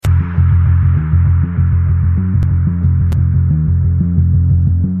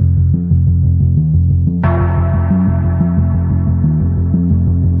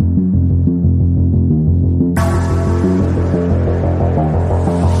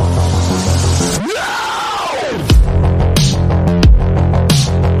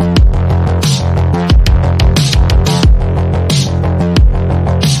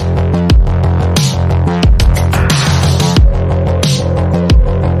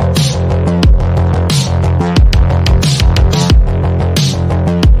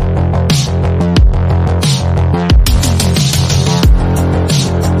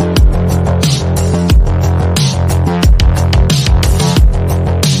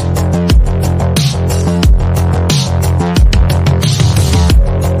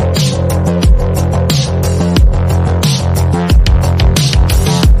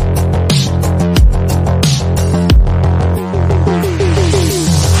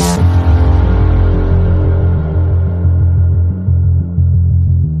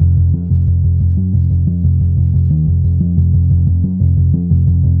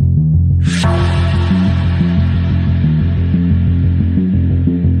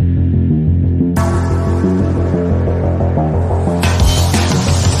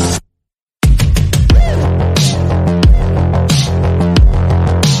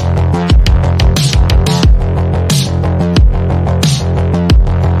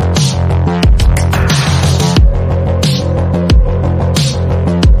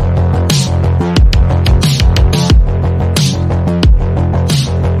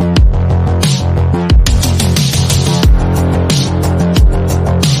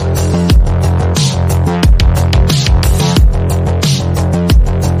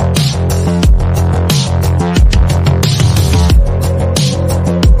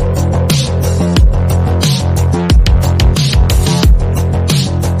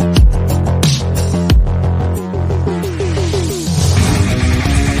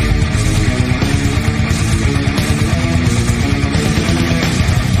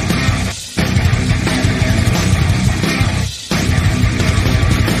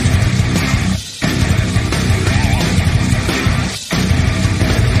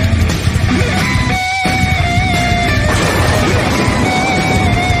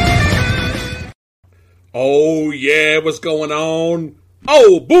yeah, what's going on?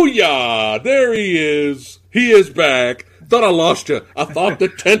 Oh, booyah! There he is. He is back. Thought I lost you. I thought the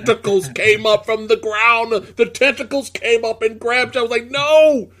tentacles came up from the ground. The tentacles came up and grabbed you. I was like,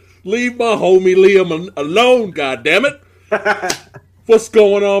 no! Leave my homie Liam alone, goddammit. What's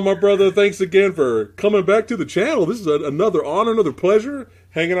going on, my brother? Thanks again for coming back to the channel. This is another honor, another pleasure,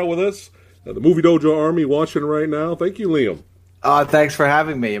 hanging out with us. The Movie Dojo Army watching right now. Thank you, Liam. Thanks for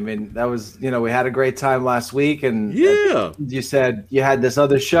having me. I mean, that was, we had a great time last week, and you said you had this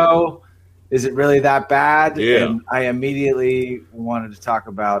other show. Is it really that bad? Yeah. And I immediately wanted to talk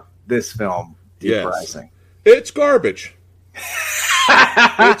about this film, Deep Rising. It's garbage.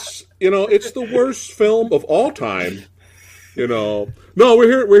 It's the worst film of all time. No,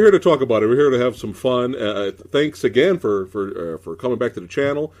 we're here to talk about it. We're here to have some fun. Thanks again for coming back to the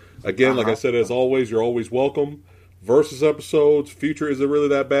channel. Again, like I said, as always, you're always welcome. Versus episodes, future, is it really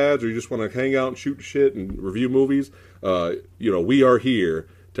that bad? Or you just want to hang out and shoot shit and review movies? We are here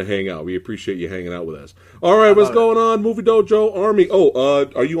to hang out. We appreciate you hanging out with us. All right, what's going on, Movie Dojo Army?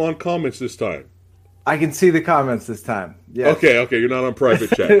 Are you on comments this time? I can see the comments this time. Yes. Okay, you're not on private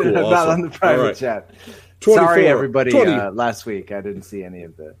chat. Cool, I'm not on the private chat. Sorry, everybody. Last week I didn't see any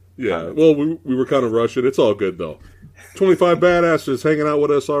of the. Yeah, comments. well, we were kind of rushing. It's all good though. 25 badasses hanging out with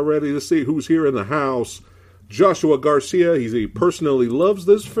us already. Let's see who's here in the house. Joshua Garcia. He personally loves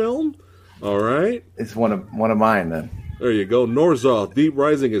this film. All right, it's one of mine then. There you go. Norzoth. Deep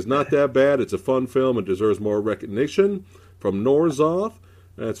Rising is not that bad. It's a fun film and deserves more recognition. From Norzoth.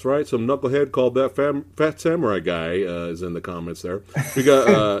 That's right. Some knucklehead called that Fat Samurai guy is in the comments there. We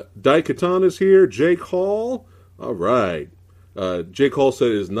got Daikatana's here. Jake Hall. All right. Jake Hall said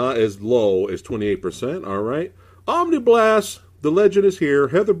it is not as low as 28%. All right. Omniblast. The legend is here.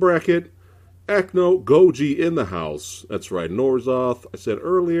 Heather Brackett. Acno Goji in the house. That's right. Norzoth. I said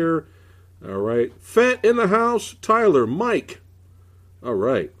earlier. All right. Fett in the house. Tyler. Mike. All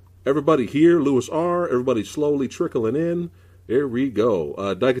right. Everybody here. Lewis R. Everybody slowly trickling in. There we go.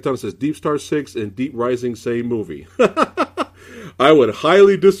 Daikatana says Deep Star 6 and Deep Rising same movie. I would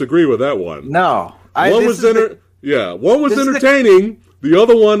highly disagree with that one. No. One was entertaining. The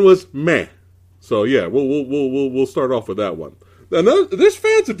other one was meh. So yeah, we'll start off with that one. Now, there's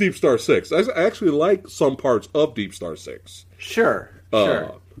fans of Deep Star 6. I actually like some parts of Deep Star 6. Sure.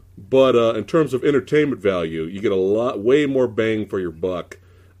 But in terms of entertainment value, you get way more bang for your buck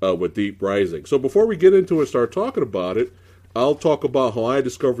with Deep Rising. So before we get into it and start talking about it, I'll talk about how I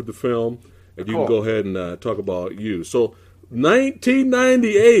discovered the film, and you can go ahead and talk about you. So,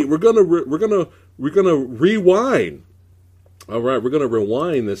 1998. We're gonna rewind. All right, we're gonna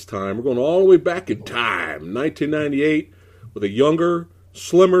rewind this time. We're going all the way back in time. 1998 with a younger,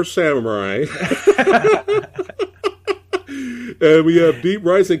 slimmer samurai, and we have Deep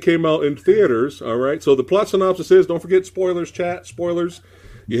Rising came out in theaters. All right. So the plot synopsis is: don't forget spoilers, chat. Spoilers.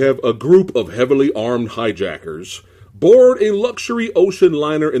 You have a group of heavily armed hijackers board a luxury ocean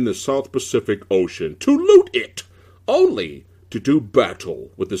liner in the South Pacific Ocean to loot it, only to do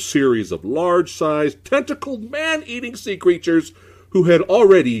battle with a series of large-sized, tentacled, man-eating sea creatures who had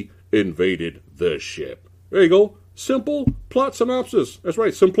already invaded the ship. There you go. Simple plot synopsis. That's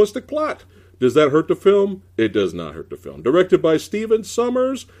right, simplistic plot. Does that hurt the film? It does not hurt the film. Directed by Steven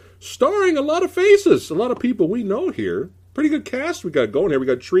Sommers, starring a lot of faces, a lot of people we know here. Pretty good cast we got going here. We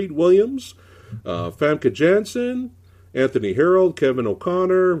got Treat Williams, Famke Janssen, Anthony Harold, Kevin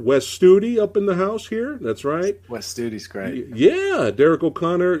O'Connor, Wes Studi up in the house here. That's right. Wes Studi's great. Yeah, Derek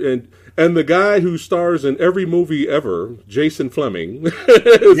O'Connor and the guy who stars in every movie ever, Jason Fleming.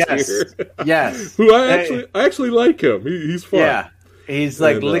 Yes. Here. Yes. Who I actually like him. He's fun. Yeah. He's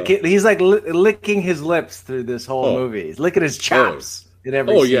like licking his lips through this whole movie. He's licking his chops in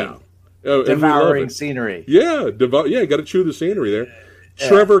every scene. Yeah. Devouring scenery. Yeah, got to chew the scenery there. Yeah.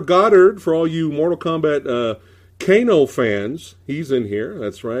 Trevor Goddard, for all you Mortal Kombat Kano fans, he's in here.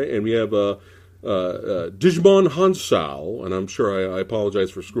 That's right. And we have Digimon Hansao, and I'm sure I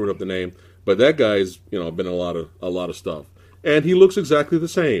apologize for screwing up the name, but that guy's been in a lot of stuff, and he looks exactly the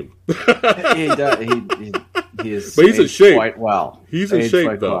same. He does. He is. But he's in shape. Quite well. He's in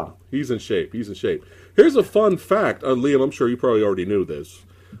shape though. Well. He's in shape. Here's a fun fact, Liam. I'm sure you probably already knew this,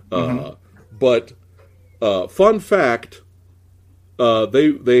 but fun fact: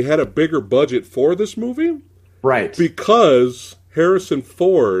 they had a bigger budget for this movie. Right. Because Harrison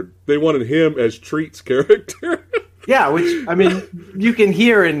Ford, they wanted him as Treat's character. Yeah, which, I mean, you can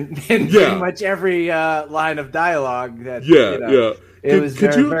hear in pretty much every line of dialogue that it was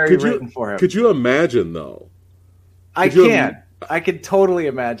very written for him. Could you imagine, though? I can. I could totally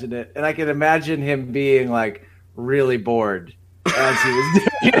imagine it. And I could imagine him being, like, really bored as he was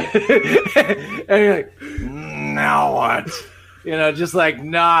doing it. And you're like, now what? Just like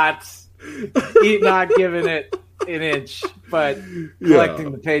not giving it an inch, but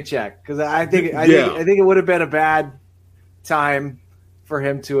collecting the paycheck. Because I think it would have been a bad time for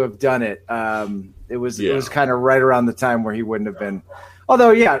him to have done it. It was kind of right around the time where he wouldn't have been.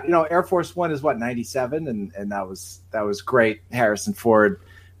 Although, Air Force One is 97, and that was great, Harrison Ford.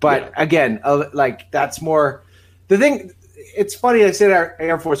 But again, that's more the thing. It's funny I said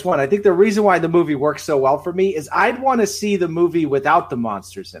Air Force One. I think the reason why the movie works so well for me is I'd want to see the movie without the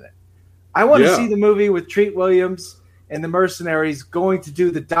monsters in it. I want to see the movie with Treat Williams and the mercenaries going to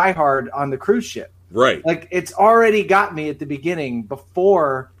do the Die Hard on the cruise ship. Right. Like, it's already got me at the beginning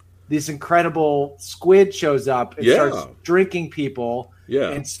before this incredible squid shows up and starts drinking people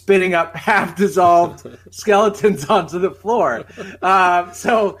and spitting up half-dissolved skeletons onto the floor. That's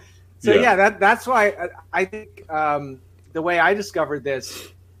why I think the way I discovered this,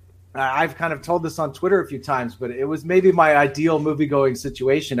 I've kind of told this on Twitter a few times, but it was maybe my ideal movie-going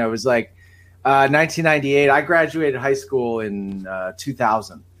situation. I was like, 1998, I graduated high school in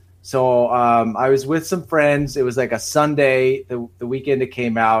 2000. So I was with some friends. It was like a Sunday, the weekend it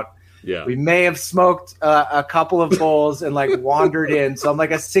came out. Yeah. We may have smoked a couple of bowls and like wandered in. So I'm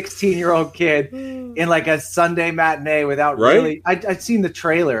like a 16-year-old kid in like a Sunday matinee without really – I'd seen the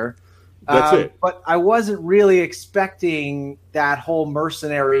trailer. That's it. But I wasn't really expecting that whole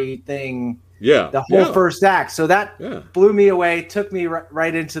mercenary thing, the whole first act. So that blew me away, took me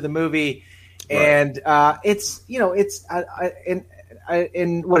right into the movie. And it's in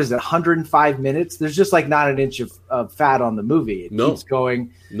what is it, 105 minutes? There's just like not an inch of fat on the movie. It keeps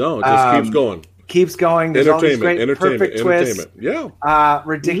going. No, it just keeps going. Keeps going. There's all these great perfect twists. Yeah.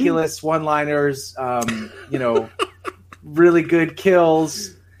 Ridiculous one-liners, really good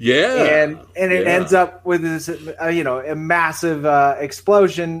kills. Yeah. And it ends up with this, a massive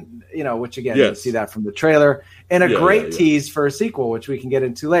explosion, which again, you see that from the trailer, and a great tease for a sequel, which we can get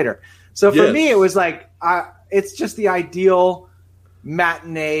into later. So for me, it was like, it's just the ideal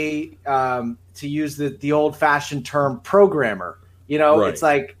matinee, to use the old fashioned term, programmer. It's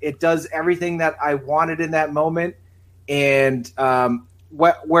like it does everything that I wanted in that moment. And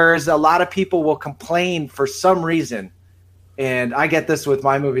whereas a lot of people will complain for some reason, and I get this with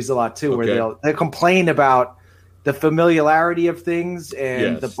my movies a lot too, where they'll complain about the familiarity of things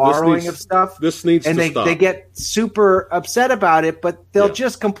and the borrowing of stuff. This needs to stop. They get super upset about it, but they'll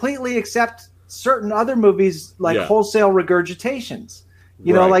just completely accept certain other movies like wholesale regurgitations.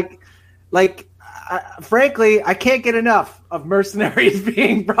 Frankly, I can't get enough of mercenaries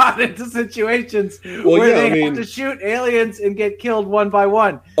being brought into situations where they have to shoot aliens and get killed one by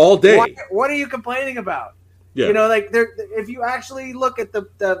one all day. What are you complaining about? Yeah. If you actually look at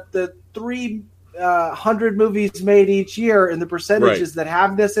the 300 movies made each year and the percentages that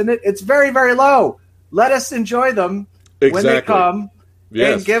have this in it, it's very, very low. Let us enjoy them when they come,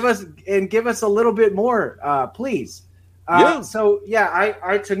 and give us a little bit more, please. So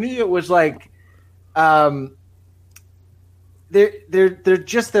I to me it was like, they're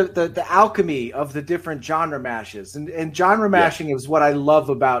just the alchemy of the different genre mashes, and genre mashing is what I love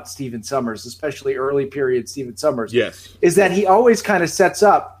about Stephen Sommers, especially early period Stephen Sommers. Is that he always kind of sets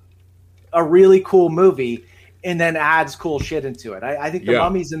up a really cool movie and then adds cool shit into it. I think The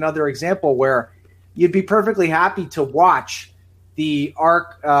Mummy's another example where you'd be perfectly happy to watch the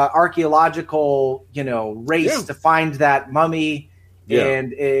archaeological race to find that mummy.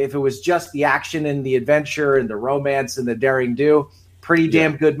 And if it was just the action and the adventure and the romance and the daring do, pretty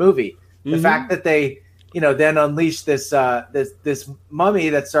damn good movie. The fact that they, then unleash this mummy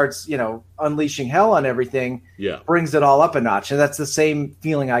that starts, unleashing hell on everything, brings it all up a notch. And that's the same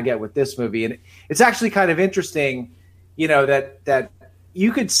feeling I get with this movie. And it's actually kind of interesting, that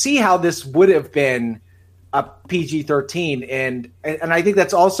you could see how this would have been a PG-13. And I think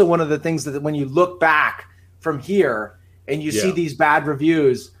that's also one of the things that when you look back from here, and you see these bad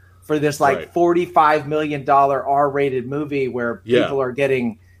reviews for this $45 million R-rated movie where people are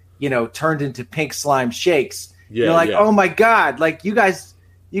getting, turned into pink slime shakes. You're like, oh my God, like you guys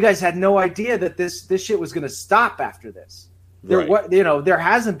had no idea that this shit was going to stop after this. There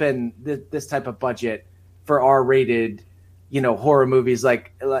hasn't been this type of budget for R-rated, horror movies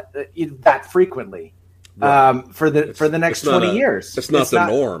like that frequently. For the next 20 years. It's not the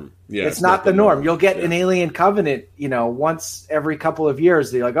norm. Yeah, it's not the norm. You'll get an Alien Covenant, once every couple of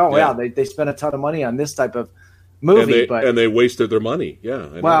years. They're like, oh, wow, they spent a ton of money on this type of movie. And they wasted their money.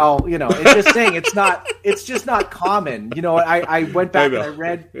 Yeah. Well, it's just saying it's just not common. I went back and I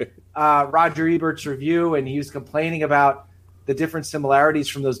read Roger Ebert's review, and he was complaining about the different similarities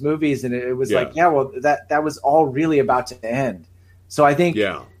from those movies. And it was that was all really about to end. So I think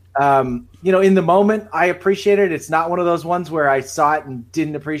In the moment, I appreciate it. It's not one of those ones where I saw it and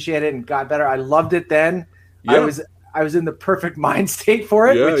didn't appreciate it and got better. I loved it then. Yeah. I was in the perfect mind state for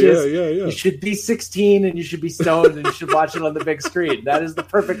it, which is you should be 16 and you should be stoned and you should watch it on the big screen. That is the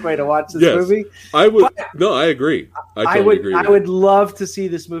perfect way to watch this movie. I agree. I totally agree. I would love to see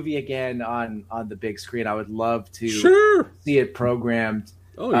this movie again on the big screen. I would love to see it programmed.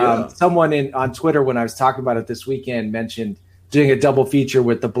 Oh, yeah. Someone on Twitter, when I was talking about it this weekend, mentioned doing a double feature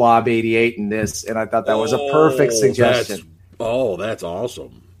with the Blob 88 and this, and I thought that was a perfect suggestion. That's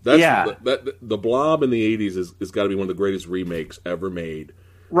awesome. The Blob in the 80s is got to be one of the greatest remakes ever made.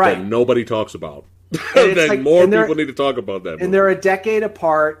 Right. That nobody talks about. More people need to talk about that movie. And they're a decade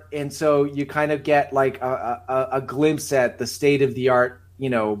apart, and so you kind of get like a glimpse at the state of the art,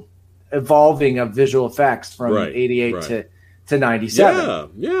 evolving of visual effects from 88 to 97.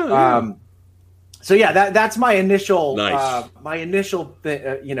 Yeah. So that's my initial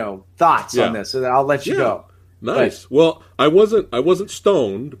thoughts on this. So I'll let you go. Nice. Well, I wasn't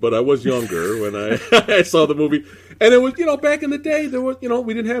stoned, but I was younger when I saw the movie, and it was back in the day there was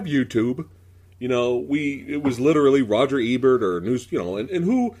we didn't have YouTube, it was literally Roger Ebert or news,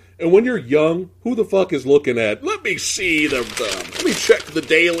 and when you're young, who the fuck is looking at? Let me see let me check the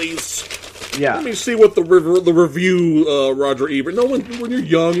dailies. Yeah. Let me see what the review Roger Ebert. No, when you're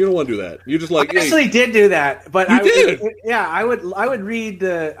young, you don't want to do that. You're just like I actually did do that, but I would read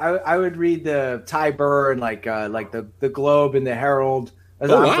the Ty Burr and like the Globe and the Herald. I'm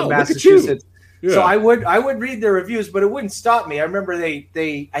from Massachusetts. Yeah. So I would read their reviews, but it wouldn't stop me. I remember I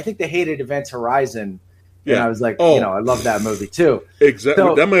think they hated Event Horizon. And I was like, I love that movie too. Exactly.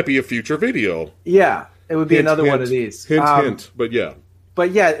 So, that might be a future video. Yeah, it would be another one of these. Hint. But yeah.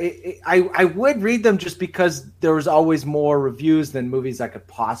 But yeah, I would read them just because there was always more reviews than movies I could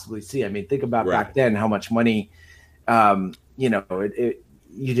possibly see. I mean, think about back then how much money, you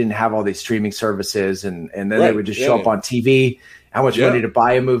didn't have all these streaming services, and then they would just show up on TV. How much money to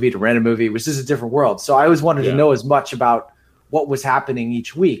buy a movie, to rent a movie. It was just a different world. So I always wanted to know as much about what was happening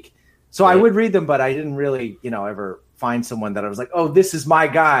each week. So I would read them, but I didn't really, ever find someone that I was like, oh, this is my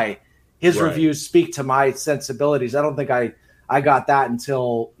guy. His reviews speak to my sensibilities. I don't think I got that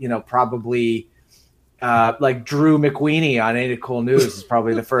until, probably like Drew McWeeny on Ain't It Cool News is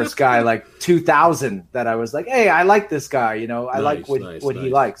probably the first guy, like 2000, that I was like, hey, I like this guy. I like what he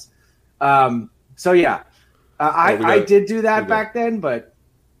likes. So yeah, I did do that back then, but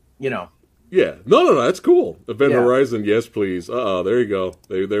Yeah, no, that's cool. Event Horizon, yes, please. There you go.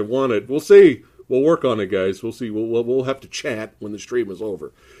 They want it. We'll see. We'll work on it, guys. We'll see. We'll have to chat when the stream is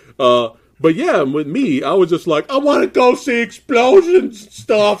over. But yeah, with me, I was just like, I want to go see explosions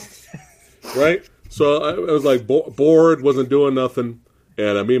stuff, right? So I was like bored, wasn't doing nothing,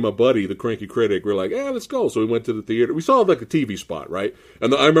 and me and my buddy, the cranky critic, were like, let's go. So we went to the theater. We saw like a TV spot, right?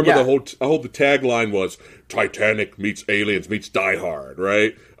 And I remember the tagline was Titanic meets Aliens meets Die Hard,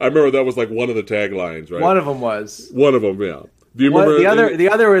 right? I remember that was like one of the taglines, right? One of them was. One of them, yeah. Do you remember the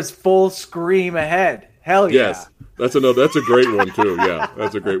other was Full Scream Ahead. Hell yeah. Yes, that's a great one too. Yeah,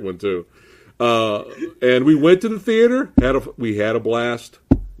 that's a great one too. And we went to the theater. We had a blast.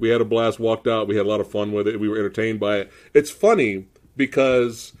 Walked out. We had a lot of fun with it. We were entertained by it. It's funny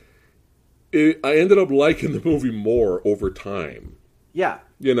because I ended up liking the movie more over time. Yeah.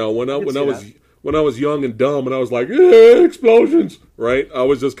 When I was young and dumb and I was like, explosions, right? I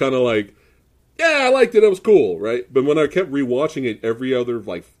was just kind of like, I liked it. It was cool, right? But when I kept rewatching it every other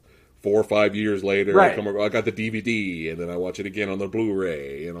 4 or 5 years later, I got the DVD and then I watch it again on the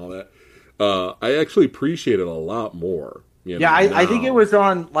Blu-ray and all that. I actually appreciate it a lot more. I think it was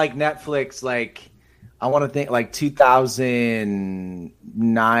on Netflix, I want to think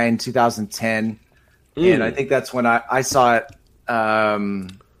 2009, 2010. And I think that's when I saw it.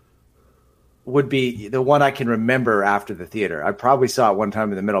 Would be the one I can remember after the theater. I probably saw it one time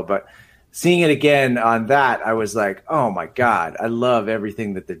in the middle, but seeing it again on that, I was like, oh my God, I love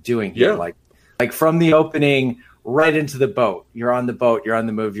everything that they're doing here. Yeah. Like from the opening right into the boat. You're on the boat, you're on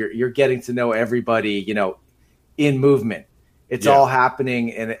the move, you're getting to know everybody, in movement. It's all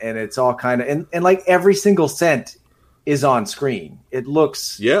happening and it's all kind of and like every single cent is on screen. It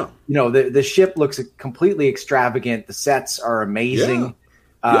looks the ship looks completely extravagant. The sets are amazing.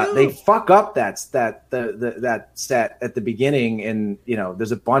 They fuck up that set at the beginning, and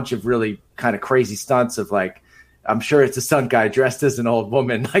there's a bunch of really kind of crazy stunts of I'm sure it's a stunt guy dressed as an old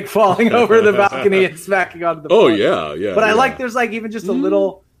woman, falling over the balcony and smacking onto the boat. Oh yeah. But I like there's even just a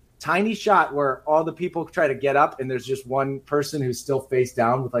little tiny shot where all the people try to get up, and there's just one person who's still face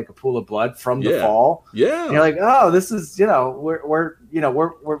down with a pool of blood from the fall. Yeah, and you're like, oh, this is we're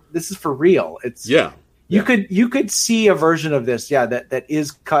this is for real. It's You could see a version of this, that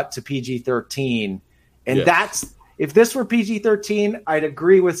is cut to PG-13, and that's if this were PG-13, I'd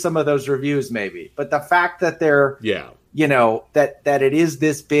agree with some of those reviews maybe. But the fact that they're that it is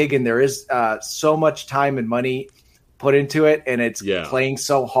this big and there is so much time and money put into it, and it's playing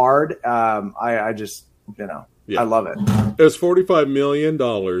so hard, I just I love it. It's $45 million,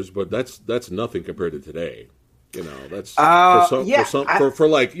 but that's nothing compared to today. That's for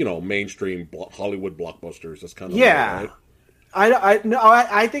like mainstream Hollywood blockbusters. That's kind of right?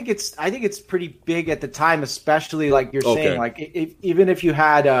 I think it's pretty big at the time, especially like you're saying, like even if you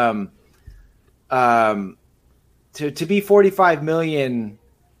had to be 45 million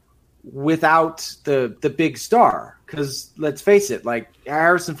without the big star, because let's face it, like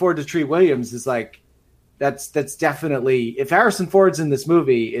Harrison Ford to Treat Williams is like that's definitely, if Harrison Ford's in this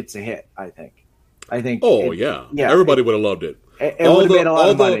movie, it's a hit. I think. Everybody would have loved it. It would have made a lot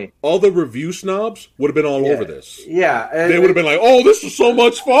of money. All the review snobs would have been all over this. Yeah, they would have been like, "Oh, this is so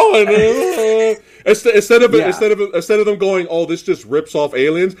much fun." instead of them going, "Oh, this just rips off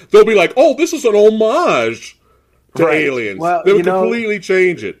Aliens," they'll be like, "Oh, this is an homage to Aliens." Well, they would completely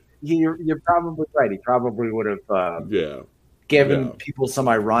change it. You're probably right. He probably would have given people some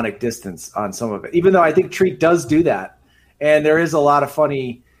ironic distance on some of it, even though I think Treat does do that, and there is a lot of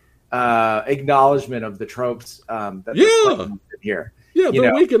funny acknowledgement of the tropes that here. Yeah,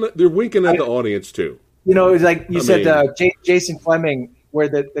 they're winking at the audience too. It's like you said, Jason Fleming, where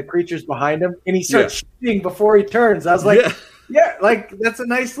the creature's behind him, and he starts shooting before he turns. I was like, like that's a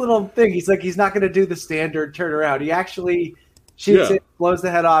nice little thing. He's like, he's not going to do the standard turnaround. He actually shoots it, blows the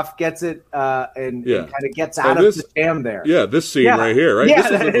head off, gets it, and kind of gets out of the jam there. Yeah, this scene right here, right? Yeah,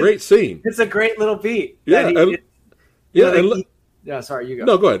 this is a great scene. It's a great little beat. Sorry, you go.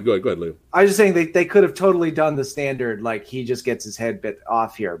 No, go ahead, Lou. I was just saying they could have totally done the standard, like he just gets his head bit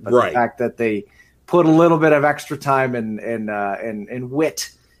off here, but the fact that they put a little bit of extra time and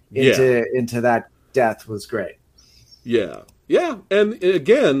wit into that death was great. Yeah, and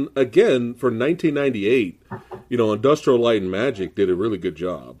again for 1998, Industrial Light and Magic did a really good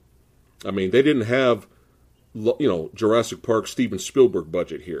job. I mean, they didn't have Jurassic Park Steven Spielberg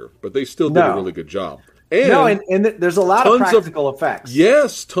budget here, but they still did a really good job. And there's a lot of practical effects.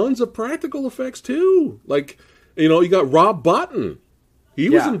 Yes, tons of practical effects too. Like, you got Rob Bottin. He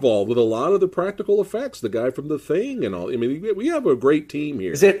was involved with a lot of the practical effects. The guy from The Thing and all. I mean, we have a great team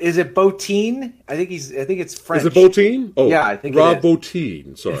here. Is it Bottin? I think it's French. Is it Bottin? Oh, yeah, I think Rob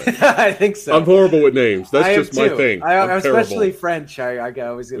Bottin. Sorry, I think so. I'm horrible with names. That's just my thing. I'm especially French. I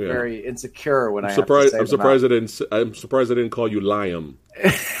always get very insecure when I'm surprised. I'm surprised I didn't call you Liam.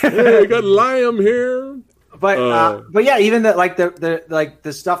 Hey, we got Liam here. But yeah, even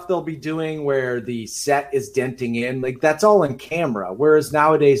the stuff they'll be doing where the set is denting in, like that's all in camera. Whereas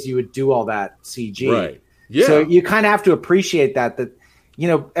nowadays you would do all that CG. Right. Yeah. So you kind of have to appreciate that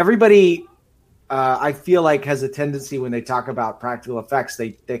everybody I feel like has a tendency when they talk about practical effects,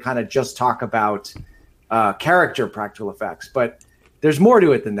 they kind of just talk about character practical effects, but there's more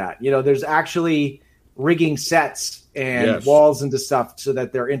to it than that. There's actually rigging sets and walls into stuff so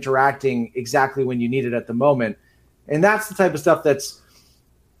that they're interacting exactly when you need it at the moment. And that's the type of stuff that's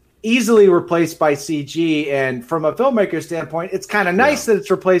easily replaced by CG. And from a filmmaker standpoint, it's kind of nice that it's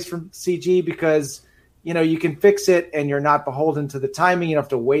replaced from CG because, you can fix it and you're not beholden to the timing. You don't have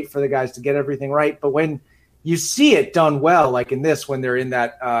to wait for the guys to get everything right. But when you see it done well, like in this, when they're in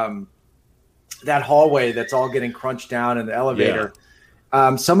that hallway that's all getting crunched down in the elevator,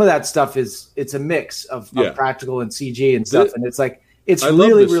 some of that stuff it's a mix of practical and CG and stuff, and it's like it's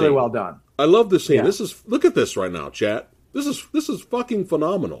really well done. I love this scene. Yeah. Look at this right now, chat. This is fucking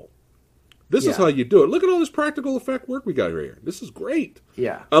phenomenal. This is how you do it. Look at all this practical effect work we got here. This is great.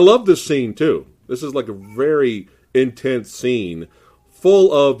 Yeah, I love this scene too. This is like a very intense scene,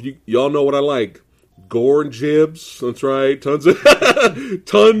 full of y'all know what I like. Gore and jibs. That's right. Tons of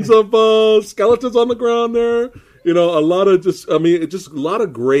skeletons on the ground there. A lot of just a lot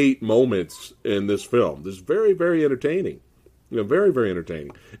of great moments in this film. This is very, very entertaining. Very, very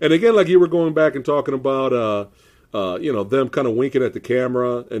entertaining. And again, like you were going back and talking about, them kind of winking at the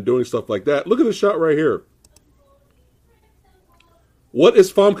camera and doing stuff like that. Look at this shot right here. What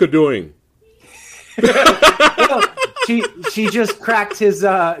is Famke doing? She just cracked his.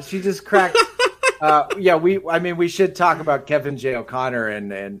 We should talk about Kevin J. O'Connor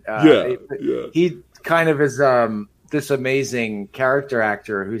and he kind of is this amazing character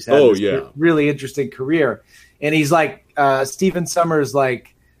actor who's had really interesting career, and he's like Stephen Summers,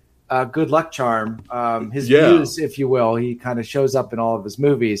 like good luck charm, his muse, if you will. He kind of shows up in all of his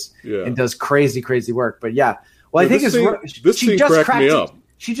movies and does crazy work. But I think this scene cracked me up.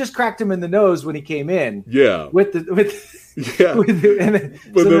 she just cracked him in the nose when he came in. Yeah. Yeah. Then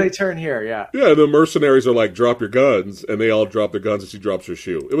they turn here. Yeah. Yeah. The mercenaries are like, drop your guns. And they all drop their guns and she drops her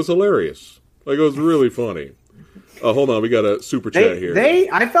shoe. It was hilarious. Like, it was really funny. Hold on. We got a super chat here.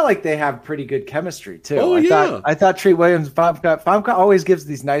 I felt like they have pretty good chemistry, too. Oh, I thought Treat Williams, Famke always gives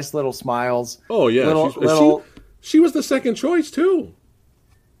these nice little smiles. Oh, yeah. She was the second choice, too.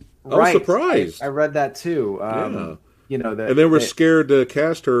 I was surprised. I read that, too. Yeah. And they were scared to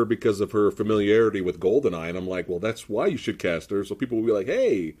cast her because of her familiarity with GoldenEye. And I'm like, well, that's why you should cast her. So people will be like,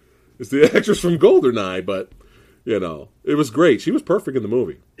 hey, it's the actress from GoldenEye. But, it was great. She was perfect in the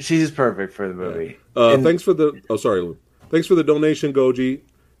movie. She's perfect for the movie. Thanks for the... Oh, sorry, Lou. Thanks for the donation, Goji.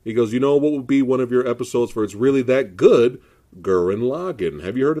 He goes, what would be one of your episodes for It's Really That Good? Gurren Lagann.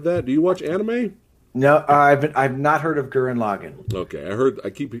 Have you heard of that? Do you watch anime? No, I've not heard of Gurren Lagann. Okay, I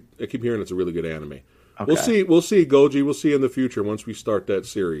keep hearing it's a really good anime. Okay. We'll see, Goji. We'll see in the future once we start that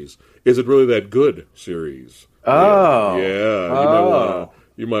series. Is it really that good series? Oh. Yeah.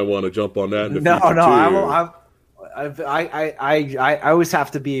 You might want to jump on that in the future, too. I always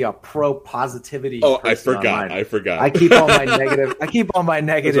have to be a pro positivity. Oh, I forgot. I keep all my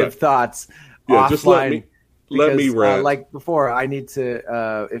negative thoughts offline. Just let me rant. Like before, I need to.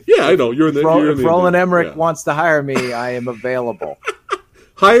 I know you're in the. If Roland Emmerich wants to hire me, I am available.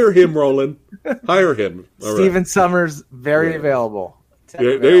 Hire him, Roland. Hire him. Steven Summers, very available.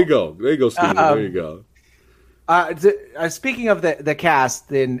 There you go, Steven. There you go. Speaking of the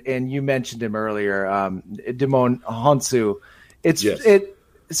cast, and you mentioned him earlier, Damon Honsu.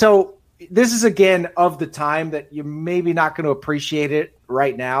 So this is again of the time that you're maybe not going to appreciate it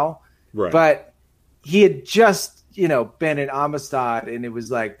right now, right? But he had just been in Amistad, and it was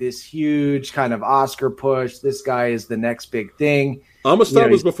like this huge kind of Oscar push. This guy is the next big thing. Amistad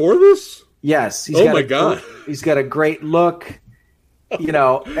was before this? Yes. My God. He's got a great look.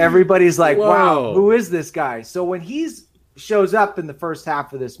 Everybody's like, wow, who is this guy? So when he shows up in the first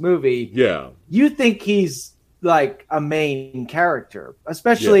half of this movie, you think he's like a main character,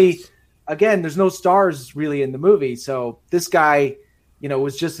 especially, again, there's no stars really in the movie. So this guy,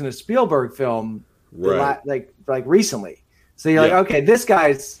 was just in a Spielberg film like recently. So you're like, okay, this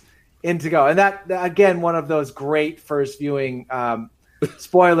guy's in to go. And that, again, one of those great first viewing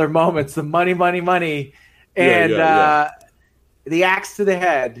spoiler moments, the money. And the axe to the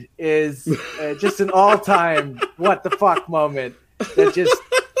head is just an all-time what the fuck moment that just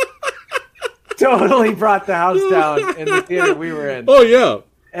totally brought the house down in the theater we were in. Oh, yeah.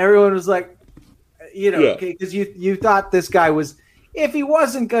 Everyone was like, because you thought this guy was, if he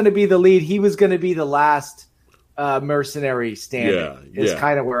wasn't going to be the lead, he was going to be the last mercenary standing. Is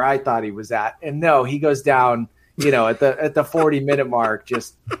kind of where I thought he was at. And no, he goes down, at the 40-minute mark,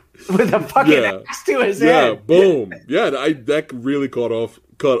 just with a fucking axe to his head. Boom. That really caught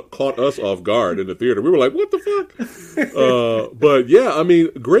us off guard in the theater. We were like, what the fuck? But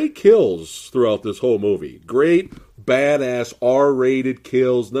great kills throughout this whole movie. Great, badass, R-rated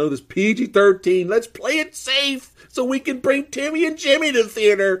kills. None of this PG-13. Let's play it safe so we can bring Timmy and Jimmy to the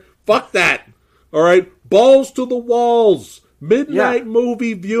theater. Fuck that. All right? Balls to the walls. Midnight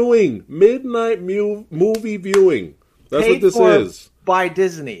movie viewing. Movie viewing. That's Paid what this is. By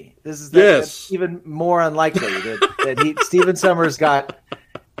Disney. This is that's even more unlikely that Steven Summers got,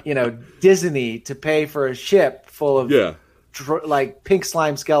 Disney to pay for a ship full of pink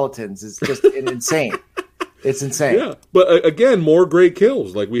slime skeletons. It's just insane. It's insane. Yeah, but again, more great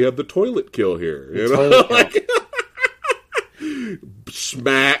kills. Like we have the toilet kill here.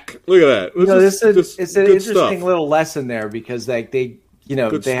 Smack! Look at that. It's an interesting little lesson there because they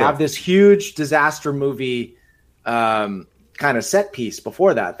have this huge disaster movie kind of set piece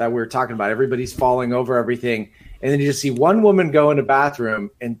before that we were talking about. Everybody's falling over everything, and then you just see one woman go in a bathroom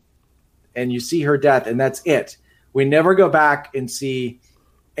and you see her death, and that's it. We never go back and see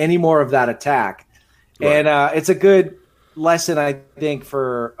any more of that attack. Right. And it's a good lesson, I think,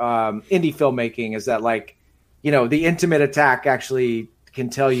 for indie filmmaking is that the intimate attack actually can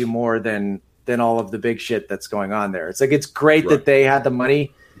tell you more than all of the big shit that's going on there. It's it's great that they had the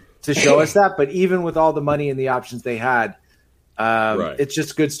money to show us that, but even with all the money and the options they had, it's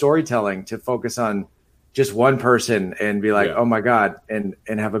just good storytelling to focus on just one person and be like, oh my God, and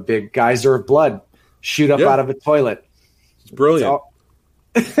have a big geyser of blood shoot up out of a toilet. It's brilliant.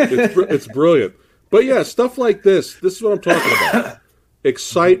 It's brilliant. But stuff like this is what I'm talking about.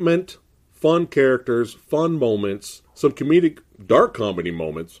 Excitement, fun characters, fun moments, some comedic, dark comedy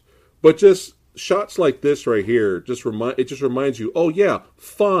moments, but just shots like this right here it just reminds you, oh yeah,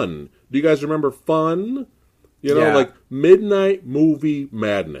 fun. Do you guys remember Fun? Like midnight movie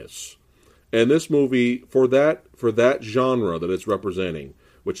madness. And this movie, for that genre that it's representing,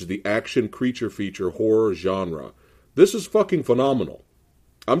 which is the action creature feature horror genre. This is fucking phenomenal.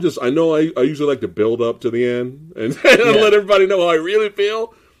 I know I usually like to build up to the end and let everybody know how I really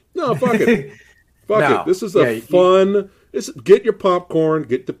feel. No, fuck it. Fuck it. This is a fun... Get your popcorn,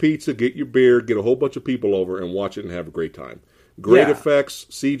 get the pizza, get your beer, get a whole bunch of people over and watch it and have a great time. Great effects,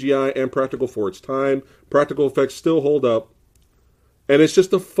 CGI and practical for its time. Practical effects still hold up. And it's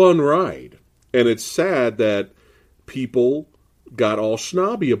just a fun ride. And it's sad that people got all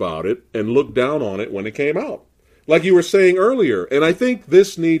snobby about it and looked down on it when it came out. Like you were saying earlier. And I think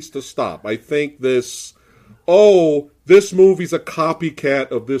this needs to stop. I think this movie's a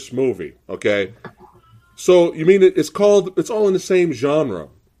copycat of this movie. Okay? So, you mean it's all in the same genre.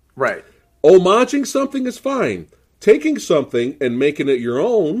 Right. Homaging something is fine. Taking something and making it your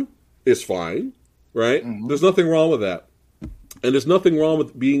own is fine, right? Mm-hmm. There's nothing wrong with that. And there's nothing wrong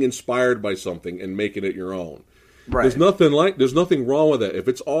with being inspired by something and making it your own. Right. There's nothing wrong with that. If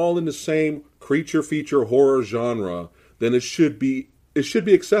it's all in the same creature feature horror genre, then it should be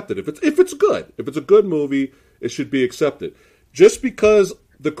accepted. If it's good. If it's a good movie, it should be accepted. Just because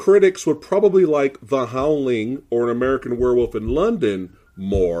the critics would probably like The Howling or An American Werewolf in London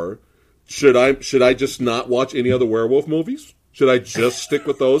more, should I just not watch any other werewolf movies? Should I just stick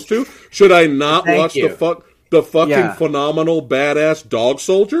with those two? Should I not watch the fucking phenomenal badass Dog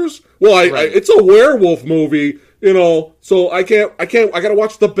Soldiers? Well, it's a werewolf movie, so I gotta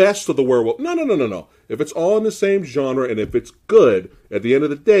watch the best of the werewolf. No. If it's all in the same genre and if it's good, at the end of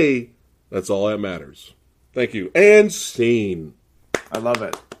the day, that's all that matters. Thank you. And scene. I love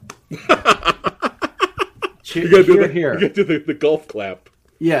it. You gotta do the golf clap.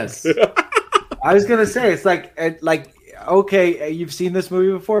 Yes. I was gonna say it's like okay, you've seen this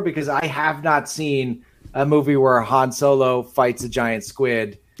movie before because I have not seen a movie where Han Solo fights a giant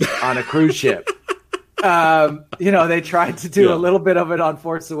squid on a cruise ship. They tried to do a little bit of it on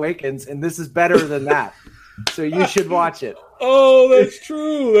Force Awakens, and this is better than that. So you should watch it. Oh, that's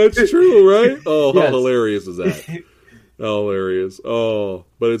true. That's true, right? Oh, how hilarious is that? Oh, hilarious. Oh,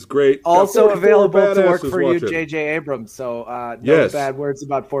 but it's great. Also available to work for you, J.J. Abrams. So no bad words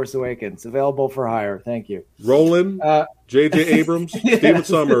about Force Awakens. Available for hire. Thank you. Roland, J.J. Abrams, Steven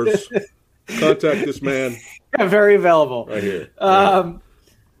Summers. Contact this man. Yeah, very available. Right here. I'm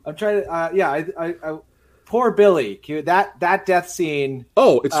trying to, I poor Billy. That death scene.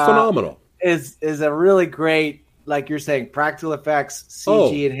 Oh, it's phenomenal. Is a really great, like you're saying, practical effects,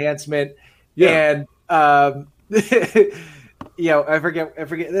 CG enhancement. Yeah. And, I forget.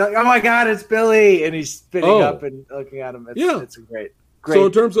 They're like, oh my God, it's Billy, and he's spinning up and looking at him. It's a great. So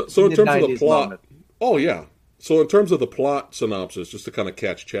in terms of the plot, moment. Oh yeah. So in terms of the plot synopsis, just to kind of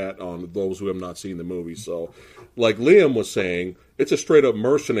catch chat on those who have not seen the movie. So, like Liam was saying, it's a straight up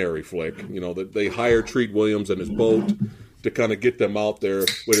mercenary flick. That they hire Treat Williams and his boat to kind of get them out there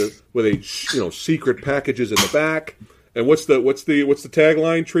with a secret packages in the back. And what's the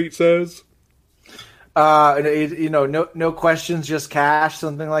tagline Treat says? No questions, just cash,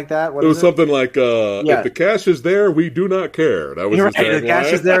 something like that. It was something like, if the cash is there, we do not care. That was his tagline. The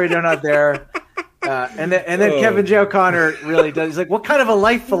cash is there, we do not care. And then Kevin J. O'Connor really does. He's like, what kind of a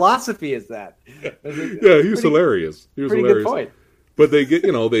life philosophy is that? He was hilarious. He was hilarious. Good point. But they get,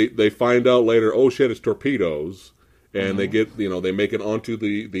 they find out later, oh shit, it's torpedoes. And they get, they make it onto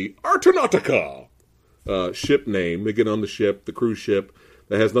the Artonautica ship name. They get on the ship, the cruise ship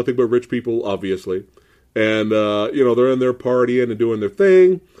that has nothing but rich people, obviously. And, they're in there partying and doing their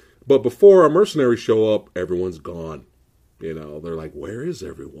thing. But before our mercenaries show up, everyone's gone. They're like, where is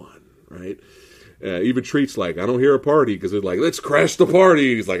everyone? Right? Even Treat's like, I don't hear a party, because they're like, let's crash the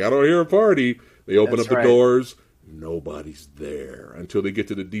party. He's like, I don't hear a party. They open up the doors. Nobody's there until they get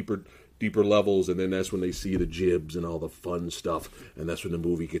to the deeper levels, and then that's when they see the jibs and all the fun stuff, and that's when the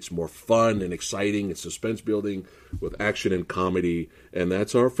movie gets more fun and exciting and suspense building with action and comedy, and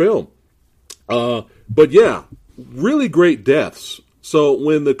that's our film. But yeah, really great deaths. So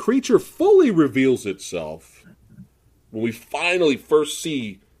when the creature fully reveals itself, when we finally first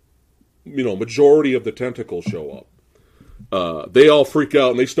see majority of the tentacles show up, they all freak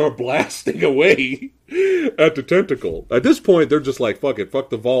out and they start blasting away at the tentacle. At this point, they're just like, fuck it, fuck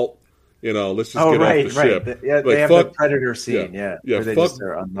the vault. Let's just get off the ship. Yeah, they have the predator scene.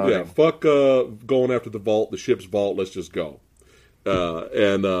 Fuck going after the vault, the ship's vault. Let's just go.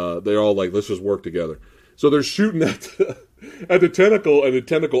 And they're all like, let's just work together. So they're shooting at the tentacle, and the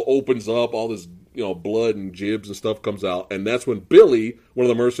tentacle opens up. All this, blood and jibs and stuff comes out, and that's when Billy, one of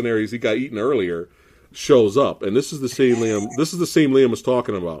the mercenaries he got eaten earlier, shows up. And this is the scene Liam. This is the scene Liam was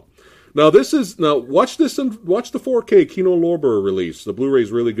talking about. Now watch this and watch the 4K Kino Lorber release. The Blu-ray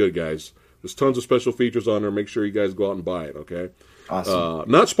is really good, guys. There's tons of special features on there. Make sure you guys go out and buy it, okay? Awesome.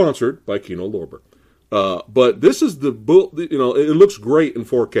 Not sponsored by Kino Lorber. But this is the book, it looks great in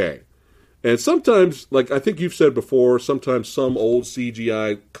 4K. And sometimes, like I think you've said before, sometimes some old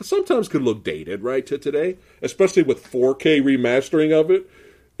CGI sometimes can look dated, right, to today, especially with 4K remastering of it.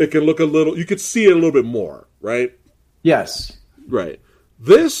 It can look you could see it a little bit more, right? Yes. Right.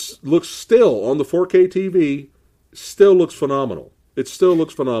 This looks still, on the 4K TV, still looks phenomenal. It still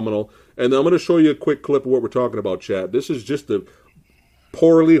looks phenomenal. And I'm going to show you a quick clip of what we're talking about, chat. This is just a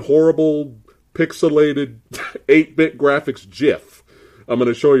poorly, horrible, pixelated 8-bit graphics GIF. I'm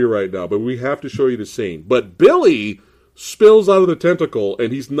going to show you right now, but we have to show you the scene. But Billy spills out of the tentacle,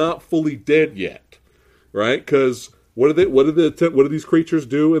 and he's not fully dead yet, right? Because what do these creatures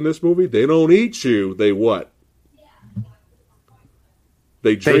do in this movie? They don't eat you. They what?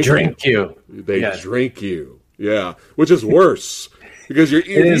 They drink you. They drink you. Yeah, which is worse. Because it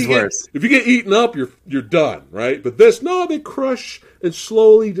is worse. If you get eaten up, you're done, right? But they crush and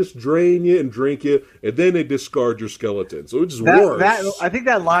slowly just drain you and drink you, and then they discard your skeleton. So it's worse. I think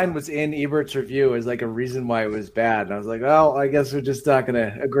that line was in Ebert's review as like a reason why it was bad. And I was like, oh, I guess we're just not going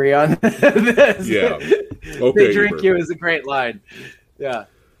to agree on this. Yeah. Okay. They drink Ebert. You is a great line. Yeah.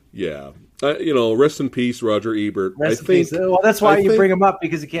 Yeah. Rest in peace, Roger Ebert. Peace. Well, that's why you bring him up,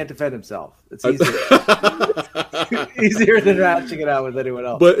 because he can't defend himself. It's easier. Easier than ratcheting it out with anyone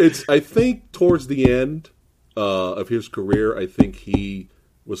else. But I think towards the end of his career, I think he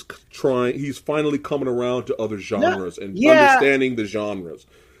was he's finally coming around to other genres and understanding the genres.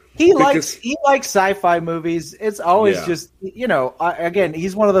 He likes sci-fi movies. It's always just, again,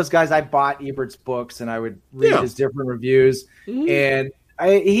 he's one of those guys. I bought Ebert's books and I would read his different reviews, and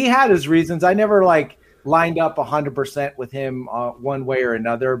he had his reasons. I never lined up 100% with him one way or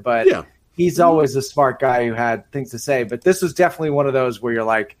another, but he's always a smart guy who had things to say. But this was definitely one of those where you're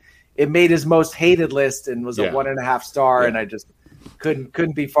like, it made his most hated list and was a 1.5 star, and I just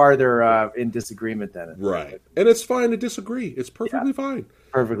couldn't be farther in disagreement than it. Right, and it's fine to disagree. It's perfectly fine.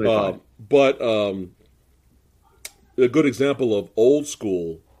 Perfectly fine. But a good example of old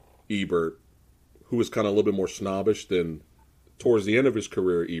school Ebert, who was kind of a little bit more snobbish than towards the end of his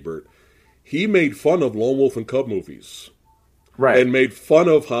career, Ebert, he made fun of Lone Wolf and Cub movies. Right. And made fun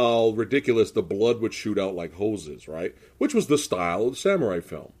of how ridiculous the blood would shoot out like hoses, right? Which was the style of the samurai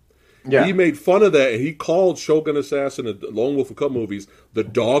film. Yeah. He made fun of that, and he called Shogun Assassin and Lone Wolf and Cub movies the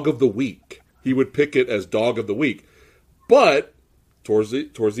dog of the week. He would pick it as dog of the week. But towards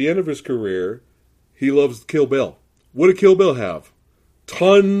the end of his career, he loves Kill Bill. What did Kill Bill have?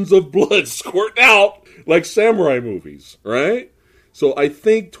 Tons of blood squirting out like samurai movies, right? So I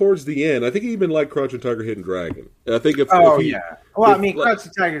think towards the end, I think he even liked Crouching Tiger, Hidden Dragon. I think Crouching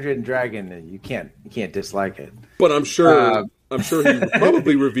Tiger, Hidden Dragon, you can't dislike it. But I'm sure he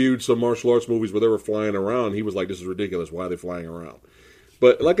probably reviewed some martial arts movies where they were flying around. He was like, "This is ridiculous. Why are they flying around?"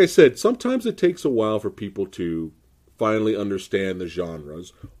 But like I said, sometimes it takes a while for people to finally understand the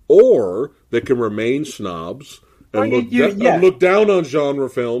genres, or they can remain snobs and look down on genre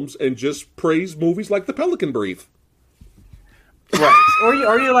films and just praise movies like The Pelican Brief. Right.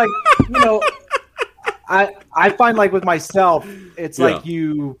 Or you're like, I find like with myself, it's like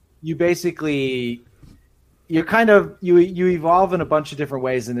you basically, you're kind of, you evolve in a bunch of different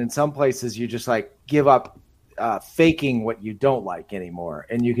ways. And in some places you just like give up faking what you don't like anymore.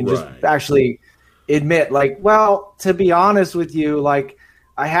 And you can just actually admit like, well, to be honest with you, like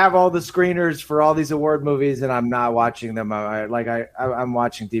I have all the screeners for all these award movies and I'm not watching them. I'm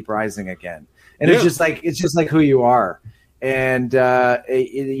watching Deep Rising again. And it's just like who you are. And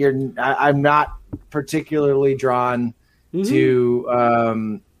I'm not particularly drawn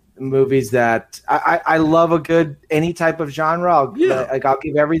to movies that I love a good any type of genre. I'll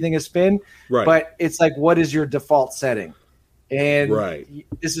give everything a spin, but it's like, what is your default setting? And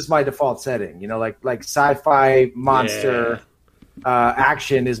this is my default setting. Like sci-fi, monster,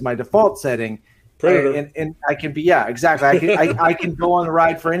 action is my default setting. And I can be exactly. I can go on the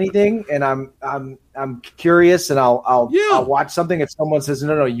ride for anything, and I'm curious, and I'll watch something. If someone says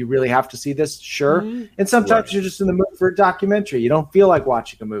no, you really have to see this, sure. And sometimes you're just in the mood for a documentary. You don't feel like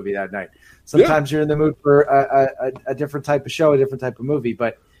watching a movie that night. Sometimes you're in the mood for a different type of show, a different type of movie.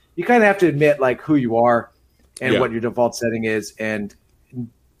 But you kind of have to admit like who you are and what your default setting is, and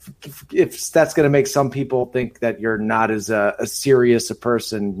if that's going to make some people think that you're not as serious a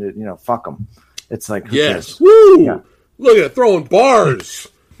person, fuck them. It's like, who cares? Woo! Yeah. Look at it, throwing bars.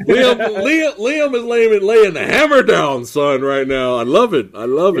 Liam is laying the hammer down, son, right now. I love it.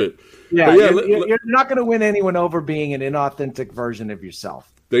 Yeah, you're not going to win anyone over being an inauthentic version of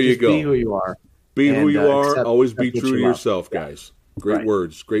yourself. There you go. Be who you are. Be who you are. Always be true to yourself, guys. Great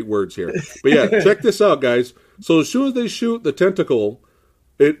words here. But yeah, check this out, guys. So as soon as they shoot the tentacle,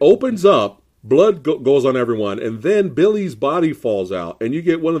 it opens up, blood goes on everyone, and then Billy's body falls out, and you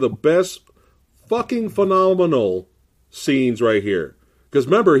get one of the best fucking phenomenal scenes right here. Because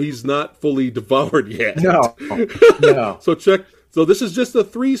remember, he's not fully devoured yet. No. So this is just a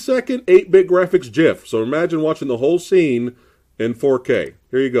 3-second 8-bit graphics GIF. So imagine watching the whole scene in 4K.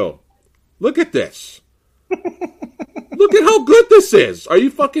 Here you go. Look at this. Look at how good this is. Are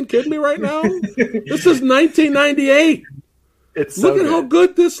you fucking kidding me right now? This is 1998. Look at how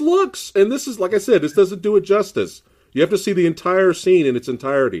good this looks. And this is, like I said, this doesn't do it justice. You have to see the entire scene in its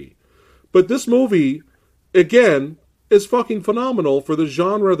entirety. But this movie, again, is fucking phenomenal for the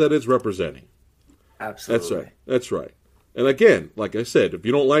genre that it's representing. Absolutely. That's right. And again, like I said, if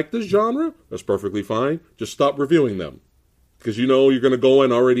you don't like this genre, that's perfectly fine. Just stop reviewing them. Because you know you're going to go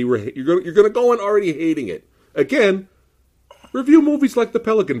in already hating it. Again, review movies like The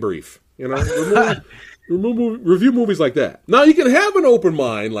Pelican Brief. You know, review movies like that. Now you can have an open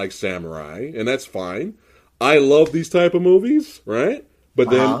mind like Samurai, and that's fine. I love these type of movies, right? But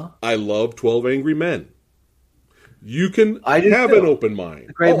then I love 12 Angry Men. You can have an open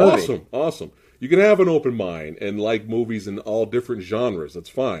mind. Great movie. Awesome. You can have an open mind and like movies in all different genres. That's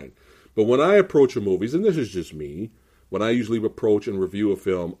fine. But when I approach a movie, and this is just me, when I usually approach and review a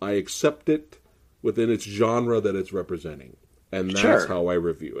film, I accept it within its genre that it's representing. And that's how I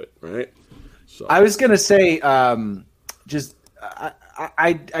review it, right? So I was going to say, I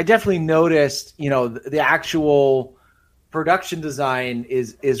definitely noticed, the actual production design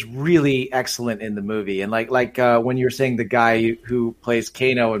is really excellent in the movie. And like when you were saying the guy who plays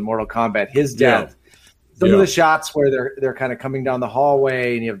Kano in Mortal Kombat, his death, some of the shots where they're kind of coming down the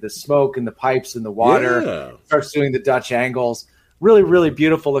hallway and you have the smoke and the pipes and the water, starts doing the Dutch angles, really, really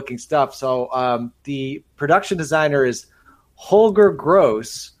beautiful looking stuff. So the production designer is Holger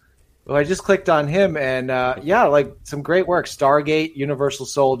Gross. Well, I just clicked on him and like some great work, Stargate, Universal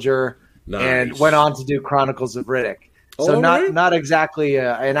Soldier, and went on to do Chronicles of Riddick. So not exactly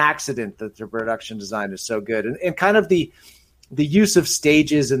an accident that the production design is so good. And kind of the use of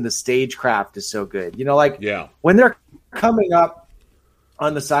stages and the stagecraft is so good. When they're coming up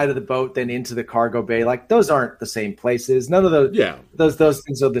on the side of the boat, then into the cargo bay, like those aren't the same places. None of those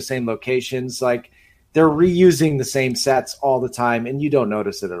things are the same locations. Like they're reusing the same sets all the time and you don't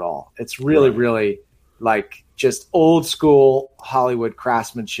notice it at all. It's really, really like just old school Hollywood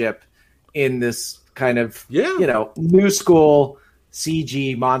craftsmanship in this kind of, new school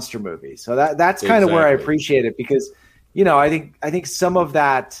CG monster movie. So that's kind of where I appreciate it because, I think some of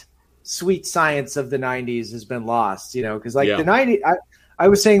that sweet science of the 90s has been lost, because the 90s, I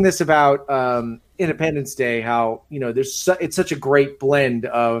was saying this about Independence Day, how, it's such a great blend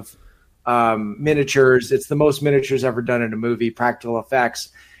of miniatures. It's the most miniatures ever done in a movie, practical effects.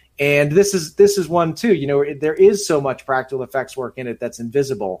 And this is one too, there is so much practical effects work in it that's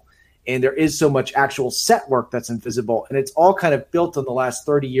invisible. And there is so much actual set work that's invisible. And it's all kind of built in the last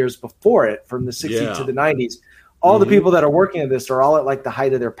 30 years before it, from the 60s to the 90s. All the people that are working on this are all at like the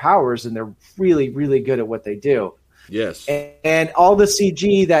height of their powers, and they're really, really good at what they do. Yes. And all the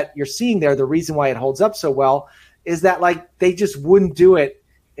CG that you're seeing there, the reason why it holds up so well is that like they just wouldn't do it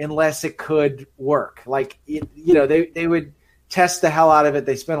unless it could work. Like, they would test the hell out of it.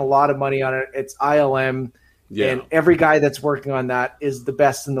 They spent a lot of money on it. It's ILM. Yeah. And every guy that's working on that is the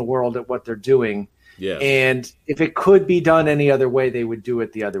best in the world at what they're doing. Yes. And if it could be done any other way, they would do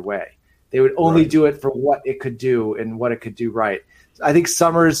it the other way. They would only do it for what it could do and what it could do right. I think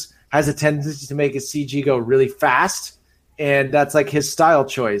Summers has a tendency to make his CG go really fast, and that's like his style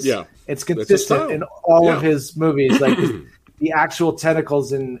choice. Yeah. It's consistent in all of his movies. Like the actual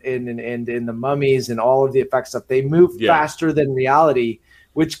tentacles in the mummies and all of the effects stuff, they move faster than reality,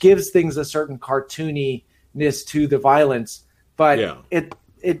 which gives things a certain cartooniness to the violence. But it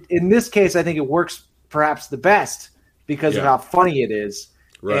in this case, I think it works perhaps the best because of how funny it is.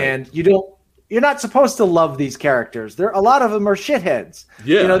 Right. And you're not supposed to love these characters. A lot of them are shitheads.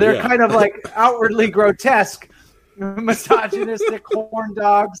 Yeah, they're kind of like outwardly grotesque, misogynistic horn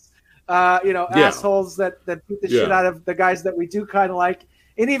dogs, assholes that beat the shit out of the guys that we do kind of like.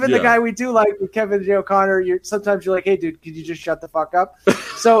 And even the guy we do like, with Kevin J. O'Connor, sometimes you're like, hey, dude, could you just shut the fuck up?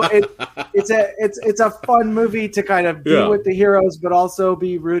 So it's a fun movie to kind of be with the heroes, but also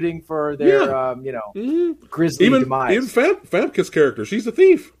be rooting for their, grisly demise. Even Famke's character, she's a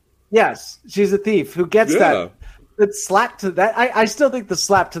thief. Yes, she's a thief who gets that slap to that. I still think the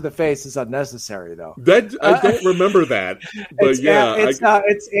slap to the face is unnecessary, though. I don't remember that, but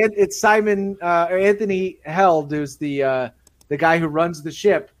it's Simon Anthony Held, who's the guy who runs the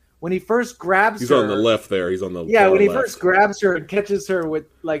ship, when he first grabs He's her, on the left there. He's on the when he left. first grabs her and catches her with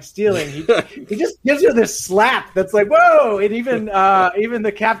like stealing, he just gives her this slap that's like whoa, and even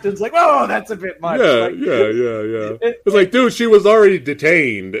the captain's like whoa, that's a bit much. Yeah. It's like, dude, she was already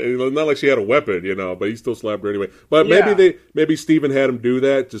detained. Not like she had a weapon, but he still slapped her anyway. But maybe Steven had him do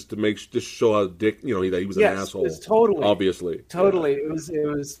that just to show how dick, that he was an asshole. It's totally, obviously, totally. Yeah. It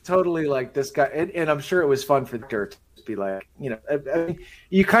was totally like this guy, and I'm sure it was fun for Dirt. Be like, I mean,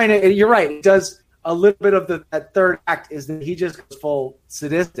 you're right. It does a little bit of that third act is that he just goes full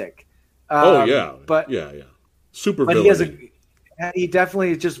sadistic. But super. But he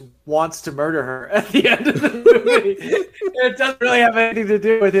definitely just wants to murder her at the end of the movie. It doesn't really have anything to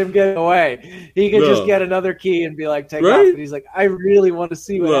do with him getting away. He can just get another key and be like, take off. And he's like, I really want to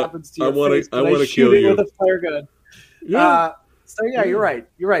see what happens to your face. I want to kill you with a flare gun. Yeah. So you're right.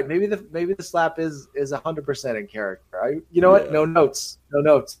 You're right. Maybe the slap is 100% in character. You know what? No notes.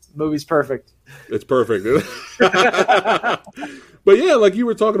 The movie's perfect. It's perfect. But yeah, like you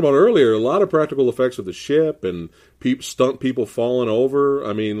were talking about earlier, a lot of practical effects with the ship and stunt people falling over.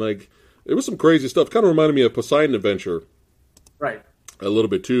 I mean, like it was some crazy stuff. Kind of reminded me of Poseidon Adventure, right? A little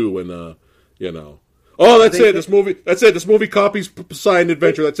bit too. When Oh, that's it. This movie copies Poseidon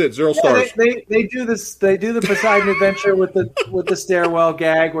Adventure. That's it. 0 stars. They do this. They do the Poseidon Adventure with the stairwell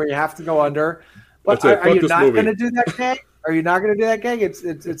gag where you have to go under. But are you not going to do that gag? Are you not going to do that gag?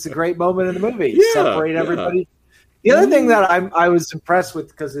 It's a great moment in the movie. Separate everybody. The other thing that I was impressed with,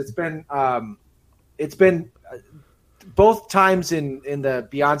 because it's been both times in the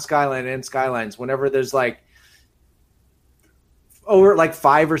Beyond Skyline and Skylines, whenever there's like over like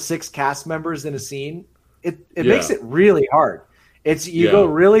 5 or 6 cast members in a scene, it makes it really hard. You go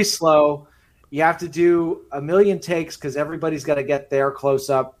really slow. You have to do a million takes because everybody's got to get there close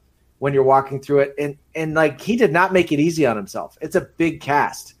up when you're walking through it. And like he did not make it easy on himself. It's a big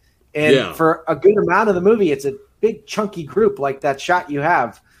cast. And for a good amount of the movie, it's a big chunky group like that shot you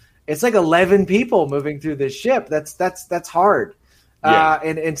have. It's like 11 people moving through this ship. That's hard.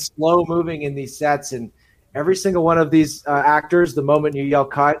 And slow moving in these sets. And every single one of these actors, the moment you yell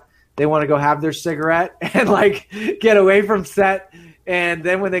cut, they want to go have their cigarette and like get away from set. And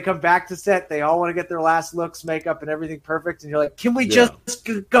then when they come back to set, they all want to get their last looks, makeup, and everything perfect. And you're like, can we just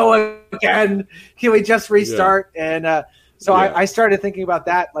go again? Can we just restart? And so I started thinking about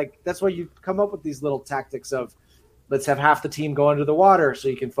that. Like, that's why you come up with these little tactics of, let's have half the team go under the water so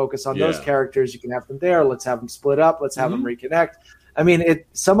you can focus on those characters. You can have them there. Let's have them split up. Let's have them reconnect. I mean,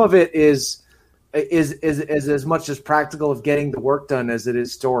 some of it is as much as practical of getting the work done as it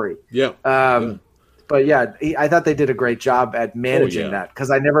is story. But I thought they did a great job at managing that,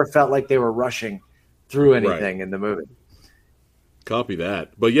 because I never felt like they were rushing through anything in the movie. Copy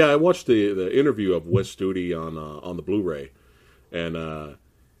that. But I watched the interview of Wes Studi on the Blu-ray, and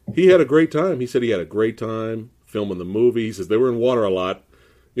he had a great time. He said he had a great time filming the movie. He says they were in water a lot,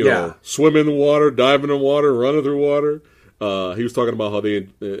 swimming in the water, diving in the water, running through water. He was talking about how they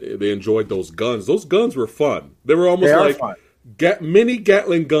enjoyed those guns. Those guns were fun. They were almost like mini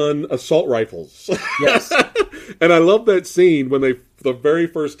Gatling gun assault rifles. Yes. And I love that scene when the very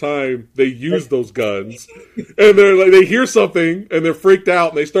first time they use those guns, and they're like, they hear something and they're freaked out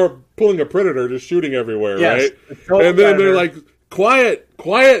and they start pulling a predator, just shooting everywhere, right? And then they're like, quiet,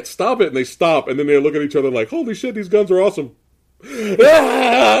 stop it, and they stop, and then they look at each other like, holy shit, these guns are awesome.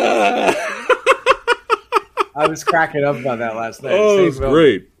 I was cracking up about that last night. Oh, it was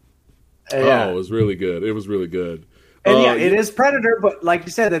great. It was really good. It was really good. And it is Predator, but like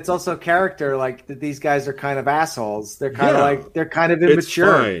you said, it's also character. Like these guys are kind of assholes. They're kind of they're kind of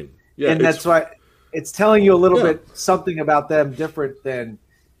immature. It's fine. Yeah, and that's why it's telling you a little bit something about them different than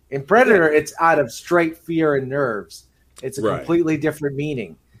in Predator. It's out of straight fear and nerves. It's a completely different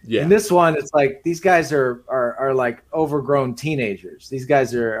meaning. Yeah. In this one, it's like these guys are like overgrown teenagers. These guys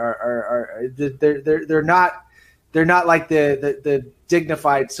they're not like the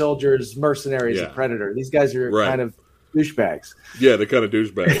dignified soldiers, mercenaries of Predator. These guys are kind of douchebags. Yeah, they're kind of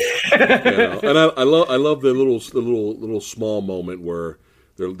douchebags. And I love the little small moment where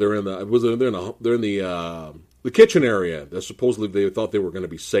they're in the kitchen area that supposedly they thought they were going to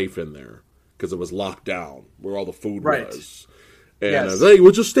be safe in there because it was locked down where all the food was. And hey,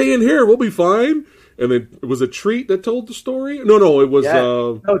 we'll just stay in here. We'll be fine. And then it was a Treat that told the story. No, it was.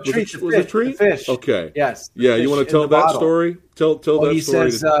 Treat. Was it Treat? The fish. Okay. Yes. Yeah, you want to tell that story? Tell that story. He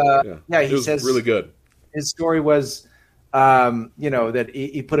says. He says really good. His story was, that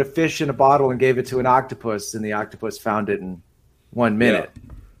he put a fish in a bottle and gave it to an octopus, and the octopus found it in 1 minute.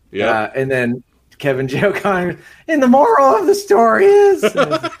 Yeah. And then Kevin J. O'Connor, and the moral of the story is.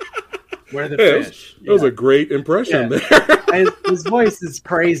 We're the Hey, fish. that was a great impression there. His voice is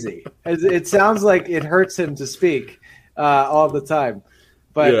crazy. It sounds like it hurts him to speak all the time.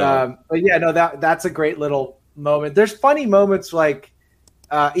 But no, that's a great little moment. There's funny moments like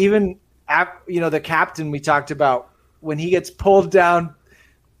even the captain we talked about when he gets pulled down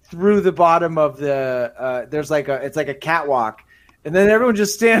through the bottom of the it's like a catwalk, and then everyone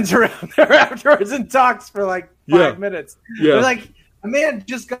just stands around there afterwards and talks for like 5 minutes. Yeah, they're like, a man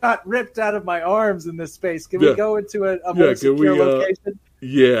just got ripped out of my arms in this space. Can we go into a more secure location?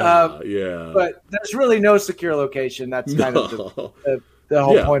 But there's really no secure location. That's kind of the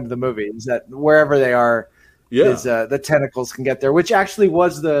whole point of the movie, is that wherever they are, is the tentacles can get there, which actually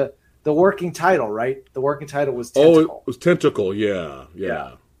was the working title, right? The working title was Tentacle. Oh, it was Tentacle,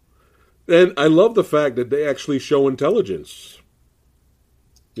 yeah. And I love the fact that they actually show intelligence.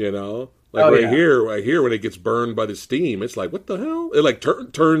 Like here when it gets burned by the steam, it's like, what the hell? It like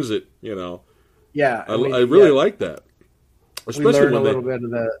turns it, Yeah. I really like that. Especially we learn a little bit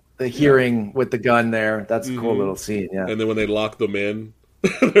of the hearing with the gun there. That's a cool little scene, yeah. And then when they lock them in,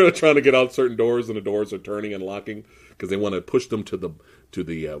 they're trying to get out certain doors, and the doors are turning and locking because they want to push them to the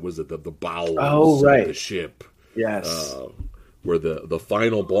bowels of the ship. Yes. Where the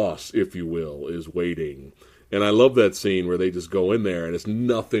final boss, if you will, is waiting. And I love that scene where they just go in there and it's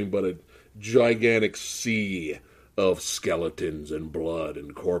nothing but a gigantic sea of skeletons and blood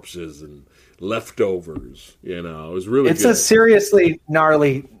and corpses and leftovers. It was really good. A seriously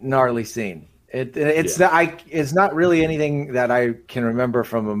gnarly scene. It's not really anything that I can remember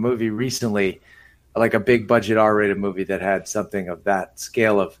from a movie recently, like a big budget R-rated movie that had something of that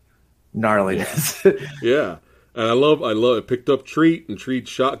scale of gnarliness. Yeah. And I love it. Picked up Treat, and Treat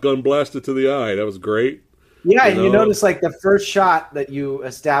shotgun blasted to the eye. That was great. Yeah, and you notice like the first shot that you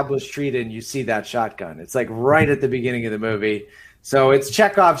establish Treat in, you see that shotgun. It's like right at the beginning of the movie. So it's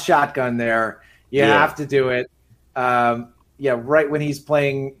Chekhov's shotgun there. You have to do it. Right when he's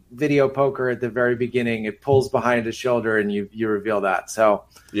playing video poker at the very beginning, it pulls behind his shoulder and you reveal that. So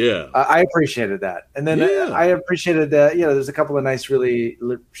I appreciated that. And then I appreciated that, there's a couple of nice, really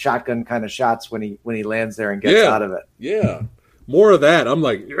shotgun kind of shots when he lands there and gets out of it. Yeah. More of that. I'm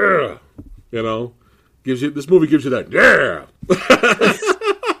like, this movie gives you that,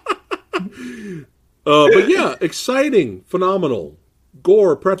 but yeah, exciting, phenomenal,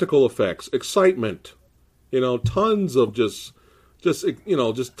 gore, practical effects, excitement, tons of just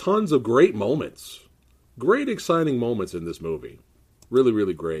tons of great moments, great exciting moments in this movie, really,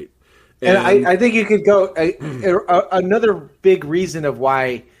 really great. And I think you could go another big reason of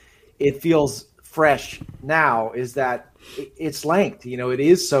why it feels fresh now is that its length. It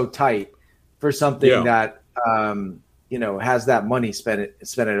is so tight for something that has that money spent it.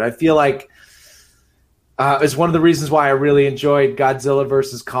 I feel like it's one of the reasons why I really enjoyed Godzilla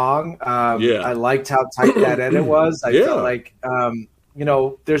versus Kong. I liked how tight that edit was. I felt like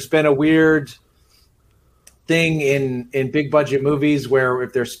there's been a weird thing in big budget movies where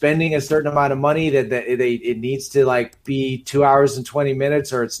if they're spending a certain amount of money that it needs to like be 2 hours and 20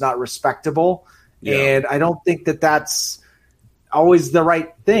 minutes or it's not respectable. And I don't think that's always the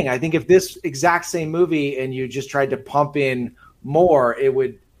right thing. I think if this exact same movie and you just tried to pump in more,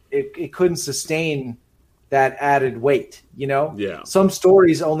 it couldn't sustain that added weight, Some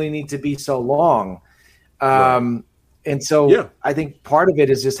stories only need to be so long. And so I think part of it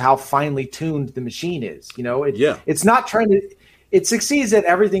is just how finely tuned the machine is, it's not it succeeds at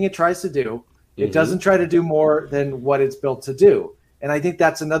everything it tries to do. It doesn't try to do more than what it's built to do. And I think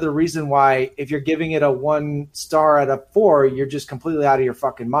that's another reason why if you're giving it a 1 star out of 4, you're just completely out of your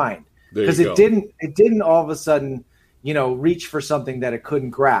fucking mind. Because it didn't all of a sudden, reach for something that it couldn't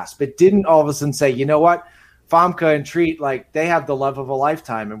grasp. It didn't all of a sudden say, you know what, Famke and Treat, like they have the love of a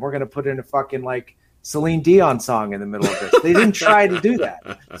lifetime and we're going to put in a fucking like Celine Dion song in the middle of this. They didn't try to do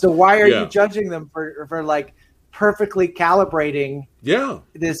that. So why are you judging them for like perfectly calibrating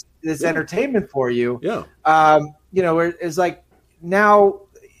this entertainment for you? It's like, now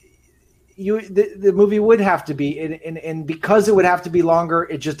the movie would have to be and because it would have to be longer,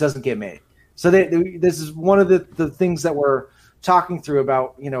 it just doesn't get made. So this is one of the things that we're talking through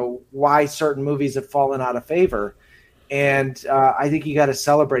about why certain movies have fallen out of favor, and I think you got to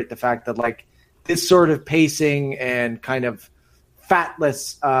celebrate the fact that like this sort of pacing and kind of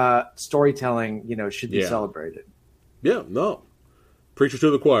fatless storytelling should be celebrated. Preacher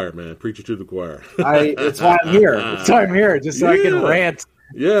to the choir, man. Preacher to the choir. It's why I'm here. It's why I'm here, just so I can rant.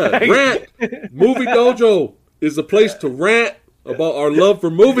 Yeah, rant. Movie Dojo is a place to rant about our love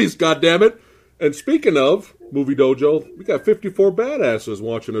for movies, goddammit. And speaking of Movie Dojo, we got 54 badasses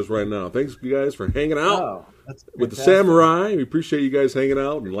watching us right now. Thanks, you guys, for hanging out with the Samurai. We appreciate you guys hanging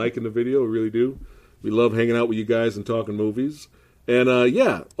out and liking the video. We really do. We love hanging out with you guys and talking movies. And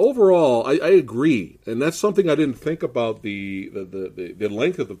overall, I agree. And that's something I didn't think about the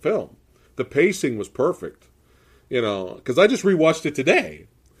length of the film. The pacing was perfect. Because I just rewatched it today.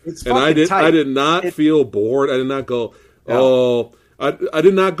 And I did not feel bored. I did not go, I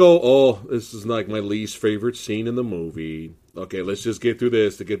did not go, this is like my least favorite scene in the movie. Okay, let's just get through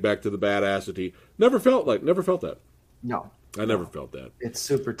this to get back to the badassity. Never felt that. No. I never felt that. It's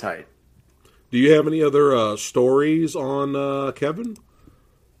super tight. Do you have any other stories on Kevin?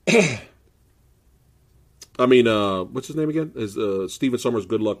 I mean, what's his name again? Is Stephen Summers'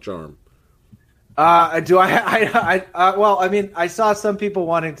 Good Luck Charm? Do I? Well, I mean, I saw some people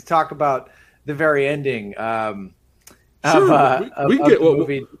wanting to talk about the very ending. Sure, we can get.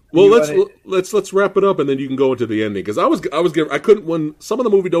 Let's wrap it up, and then you can go into the ending. Because I couldn't when some of the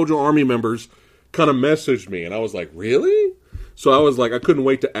Movie Dojo Army members kind of messaged me, and I was like, really? So I was like, I couldn't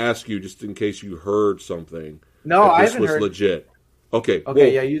wait to ask you just in case you heard something. No, I haven't heard. This was legit. Okay.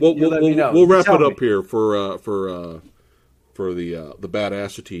 You let me know. We'll wrap it up here for the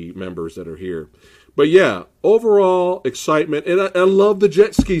badassity members that are here. But yeah, overall excitement, and I love the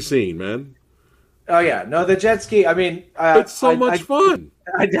jet ski scene, man. Oh yeah, no, the jet ski. I mean, it's so much fun.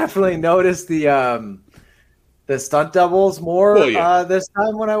 I definitely noticed the stunt doubles more this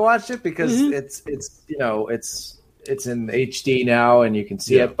time when I watched it because it's in HD now and you can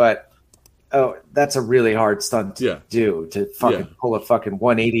see it, but that's a really hard stunt to do to pull a fucking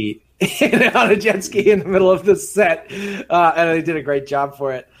 180 on a jet ski in the middle of the set, and they did a great job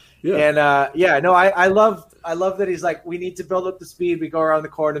for it. Yeah. And I love that he's like, we need to build up the speed. We go around the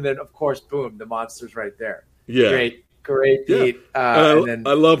corner, and then of course, boom, the monster's right there. Yeah, great beat. And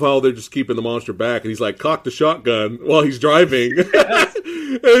I love how they're just keeping the monster back, and he's like, cock the shotgun while he's driving. And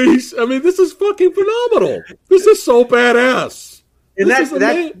this is fucking phenomenal. This is so badass. And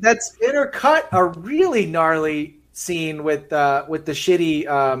that's intercut a really gnarly scene with the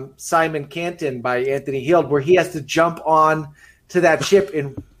shitty Simon Canton by Anthony Heald, where he has to jump on to that ship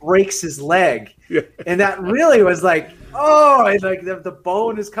and breaks his leg. Yeah. And that really was like, and like the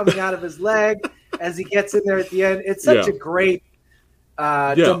bone is coming out of his leg as he gets in there at the end. It's such a great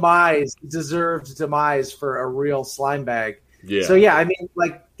deserved demise for a real slime bag. Yeah. So I mean,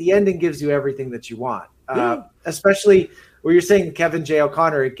 like the ending gives you everything that you want, especially where you're saying Kevin J.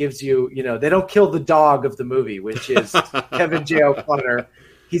 O'Connor. It gives you, they don't kill the dog of the movie, which is Kevin J. O'Connor.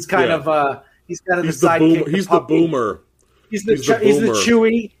 He's kind of the sidekick. He's the boomer. He's the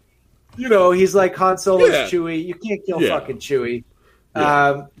Chewie. He's like Han Solo's Chewie. You can't kill fucking Chewie.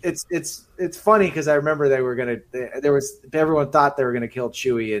 Yeah. It's funny because I remember everyone thought they were gonna kill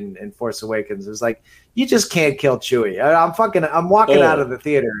Chewie in Force Awakens. It was like, you just can't kill Chewie. I'm walking out of the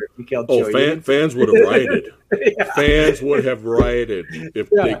theater if you kill Chewie. Fans would have rioted. Fans would have rioted if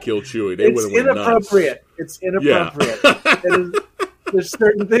they killed Chewie. They would have went nuts. It's inappropriate. There's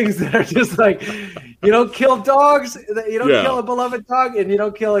certain things that are just like, you don't kill dogs, you don't kill a beloved dog, and you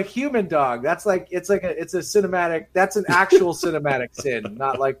don't kill a human dog. That's like it's a cinematic. That's an actual cinematic sin,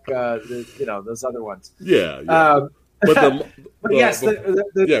 not like those other ones. Yeah. But yes, go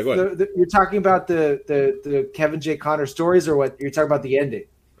ahead. You're talking about the Kevin J. Connor stories, or what? You're talking about the ending.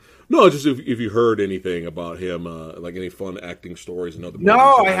 No, just if you heard anything about him, like any fun acting stories and other. No,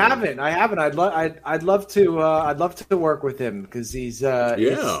 I haven't. I'd love to work with him because he's I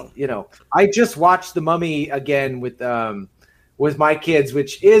just watched The Mummy again with my kids,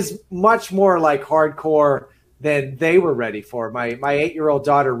 which is much more like hardcore than they were ready for. My 8-year-old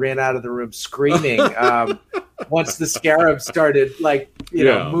daughter ran out of the room screaming once the scarab started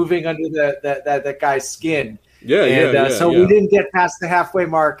moving under that guy's skin. So we didn't get past the halfway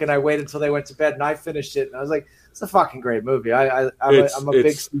mark, and I waited until they went to bed, and I finished it, and I was like, "It's a fucking great movie." I'm a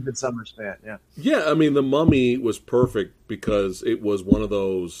big Stephen Summers fan. Yeah. I mean, The Mummy was perfect because it was one of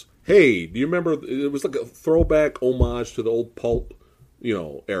those. Hey, do you remember? It was like a throwback homage to the old pulp,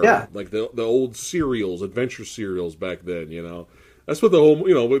 era, like the old serials, adventure serials back then. That's what the whole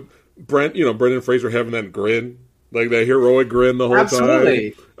with Brendan Fraser having that grin. Like that heroic grin the whole time.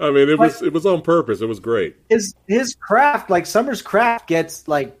 I mean, it was on purpose. It was great. His craft, like Summer's craft, gets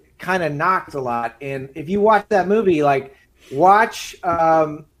like kind of knocked a lot. And if you watch that movie, like watch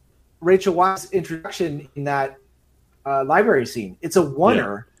Rachel Weisz's introduction in that library scene. It's a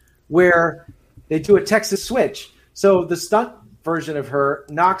oneer where they do a Texas switch. So the stunt version of her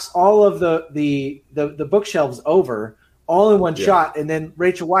knocks all of the bookshelves over all in one shot, and then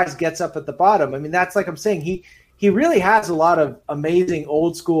Rachel Weisz gets up at the bottom. I mean, that's like I'm saying, he really has a lot of amazing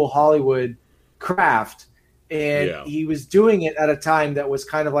old school Hollywood craft, and he was doing it at a time that was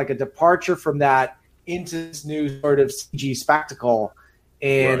kind of like a departure from that into this new sort of CG spectacle.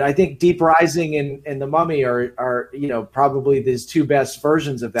 And I think Deep Rising and The Mummy are probably his two best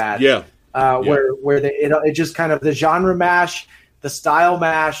versions of that. Where it just kind of the genre mash, the style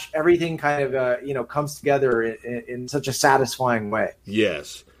mash, everything kind of comes together in such a satisfying way.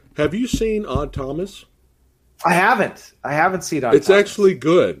 Yes. Have you seen Odd Thomas? I haven't seen Odd It's Thomas. actually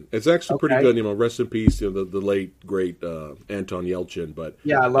good. It's actually pretty good. Rest in peace, the late great Anton Yelchin. But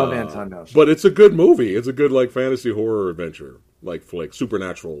I love Anton Yelchin. But it's a good movie. It's a good fantasy horror adventure flick,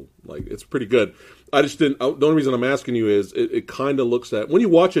 supernatural. It's pretty good. I just didn't. The only reason I'm asking you is it kind of looks at when you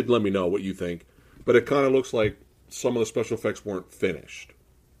watch it. Let me know what you think. But it kind of looks like some of the special effects weren't finished.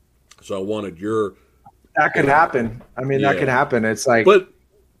 So I wanted your. That could happen. I mean, that could happen. It's like, but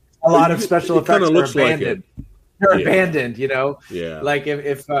a lot of special effects are abandoned. They're abandoned, Like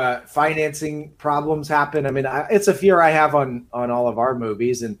if financing problems happen. I mean, it's a fear I have on all of our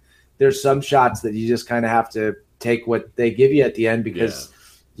movies, and there's some shots that you just kind of have to take what they give you at the end because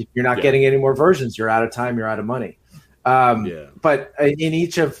if you're not getting any more versions, you're out of time, you're out of money. But in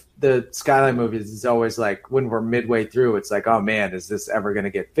each of the Skyline movies, it's always like when we're midway through, it's like, oh man, is this ever going to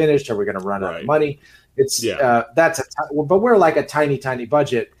get finished? Are we going to run out of money? It's but we're like a tiny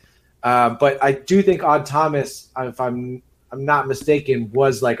budget. But I do think Odd Thomas, if I'm not mistaken,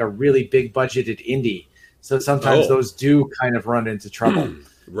 was like a really big budgeted indie. So sometimes those do kind of run into trouble,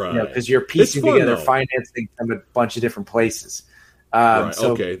 because you're piecing together financing from a bunch of different places.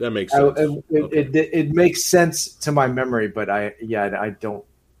 So that makes sense. It makes sense to my memory, but I don't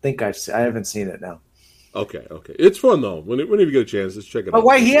think I haven't seen it now. Okay. It's fun though. Whenever you get a chance, just check it out.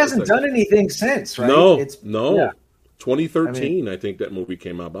 But he hasn't done anything since, right? No. 2013, I think that movie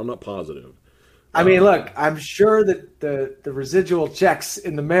came out, but I'm not positive. I mean, look, I'm sure that the residual checks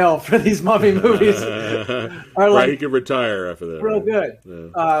in the mail for these Mummy movies are like he can retire after that. Real good.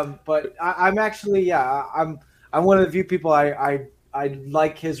 Yeah. But I'm actually, I'm one of the few people I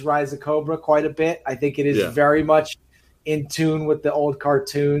like his Rise of Cobra quite a bit. I think it is very much in tune with the old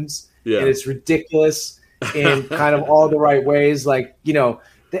cartoons, and it's ridiculous in kind of all the right ways. Like,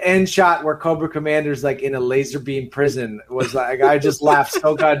 the end shot where Cobra Commander's like in a laser beam prison was like, I just laughed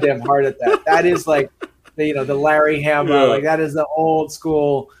so goddamn hard at that. That is like, the Larry Hama, like that is the old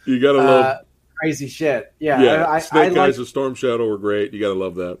school. You gotta love crazy shit. Snake Eyes and Storm Shadow were great. You gotta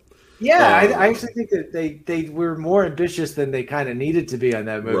love that. Yeah, I actually think that they were more ambitious than they kind of needed to be on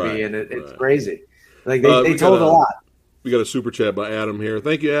that movie, and it's crazy. Like they told a lot. We got a super chat by Adam here.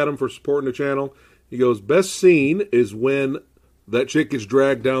 Thank you, Adam, for supporting the channel. He goes, best scene is when that chick gets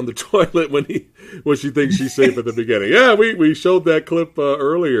dragged down the toilet when she thinks she's safe at the beginning. Yeah, we showed that clip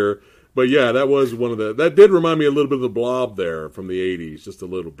earlier, but that was one of that did remind me a little bit of the Blob there from the 80s, just a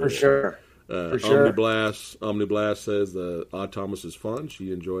little bit. For sure. Omniblast says Odd Thomas is fun.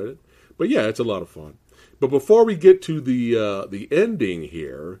 She enjoyed it, but it's a lot of fun. But before we get to the ending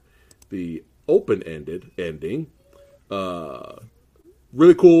here, the open-ended ending.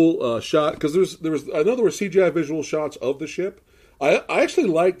 Really cool shot because I know there were CGI visual shots of the ship. I actually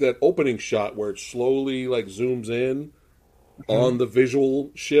like that opening shot where it slowly zooms in on the visual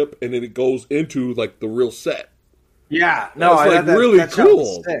ship and then it goes into the real set. Yeah, no, it's really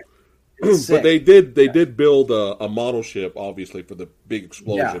cool. But they did build a model ship obviously for the big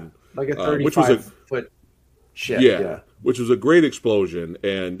explosion, like a 35-foot ship. Which was a great explosion,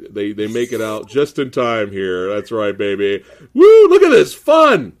 and they make it out just in time here. That's right, baby. Woo! Look at this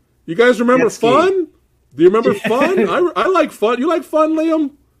fun. You guys remember fun? Do you remember fun? I like fun. You like fun,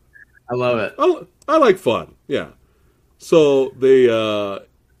 Liam? I love it. I like fun. Yeah. So they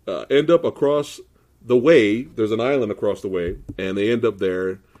end up across the way. There's an island across the way, and they end up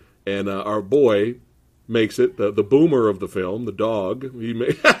there. And our boy makes it. The boomer of the film, the dog.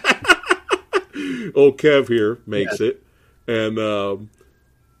 Old Kev here makes it. And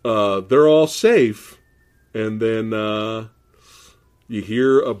they're all safe. And then you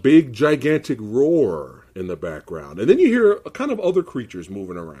hear a big, gigantic roar in the background. And then you hear a kind of other creatures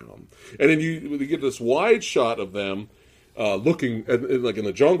moving around. And then you get this wide shot of them looking like in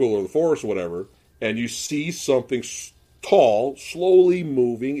the jungle or the forest or whatever. And you see something tall, slowly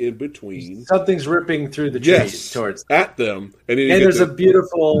moving in between. Something's ripping through the trees towards at them. And there's a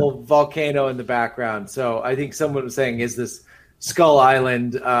beautiful volcano in the background. So I think someone was saying, is this Skull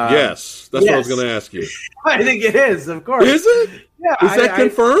Island? Yes, that's what I was going to ask you. I think it is, of course. Is it? Yeah. Is that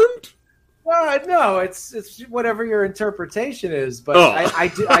confirmed? No, it's whatever your interpretation is. But I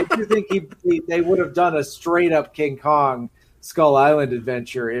do think they would have done a straight up King Kong Skull Island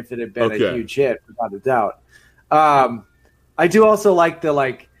adventure if it had been a huge hit, without a doubt. I do also like the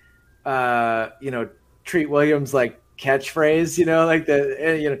Treat Williams like catchphrase, like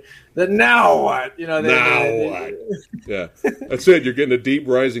the now what, What? Yeah, that's it. You're getting a Deep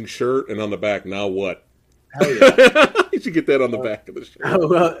Rising shirt, and on the back, now what? Hell yeah. You should get that on the back of the shirt.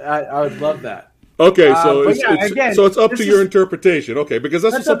 Well, I would love that. Okay, so it's up to your interpretation. Okay, because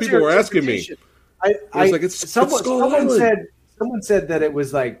that's what some people were asking me. Someone said that it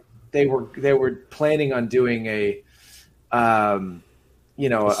was like they were planning on doing a King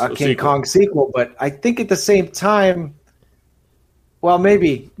Kong sequel, but I think at the same time, well,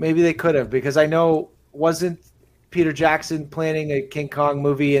 maybe they could have, because I know wasn't Peter Jackson planning a King Kong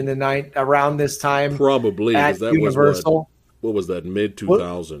movie in the night around this time? Probably at that Universal. What was that,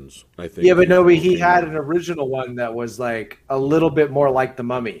 mid-2000s? I think. Yeah, but no, he had an original one that was like a little bit more like The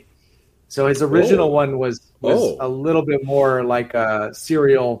Mummy. So his original one was a little bit more like a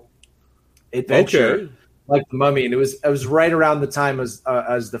serial adventure, like The Mummy, and it was right around the time as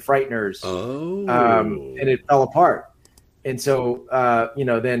The Frighteners. And it fell apart. And so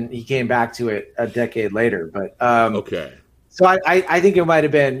then he came back to it a decade later. But so I think it might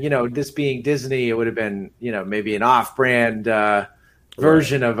have been, this being Disney, it would have been, maybe an off-brand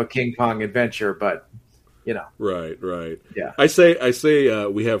version of a King Kong adventure, but Right. Yeah. I say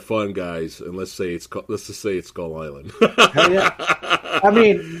we have fun, guys, and let's just say it's Skull Island. Hell yeah. I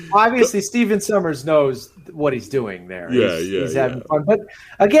mean, obviously Stephen Sommers knows what he's doing there. He's having fun. But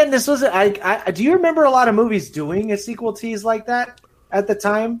again, this was do you remember a lot of movies doing a sequel tease like that at the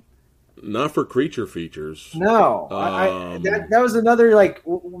time? Not for creature features. No, that was another, like,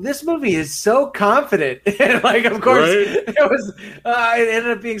 this movie is so confident. Like, of course, it was. It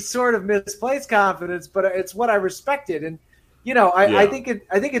ended up being sort of misplaced confidence, but it's what I respected. And I think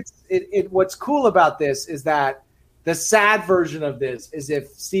it. What's cool about this is that the sad version of this is if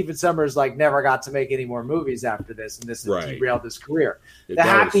Stephen Sommers never got to make any more movies after this, and this derailed his career. The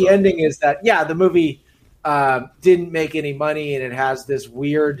happy ending is that the movie didn't make any money, and it has this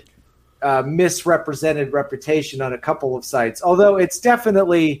weird misrepresented reputation on a couple of sites, although it's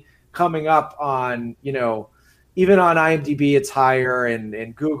definitely coming up on, even on IMDb it's higher,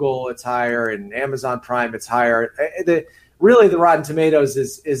 and Google it's higher, and Amazon Prime it's higher. The Rotten Tomatoes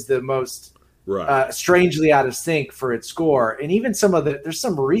is the most strangely out of sync for its score, and even there's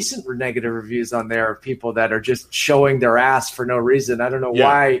some recent negative reviews on there of people that are just showing their ass for no reason. I don't know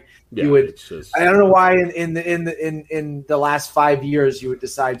why you would. I don't know why in the last 5 years you would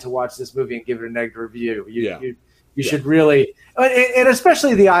decide to watch this movie and give it a negative review. You should really, and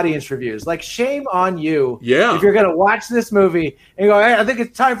especially the audience reviews. Like, shame on you if you're going to watch this movie and go, hey, I think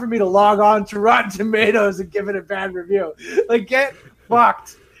it's time for me to log on to Rotten Tomatoes and give it a bad review. Like, get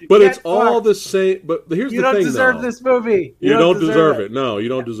fucked. But it's all the same. But here's the thing, you don't deserve this movie. You don't deserve it. No, you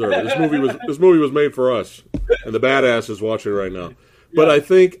don't deserve it. This movie was made for us, and the badass is watching it right now. But I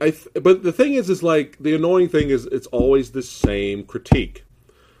think, but the thing is like, the annoying thing is it's always the same critique.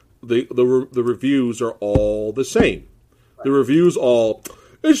 The reviews are all the same. The reviews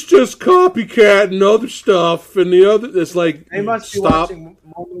it's just copycat and other stuff, and the other. It's like, they must stop be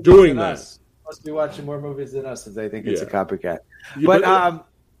watching doing that. Us. Must be watching more movies than us if they think it's a copycat.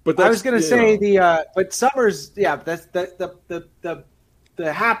 But I was going to say but Sommers, that's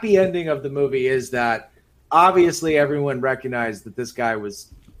the happy ending of the movie is that obviously everyone recognized that this guy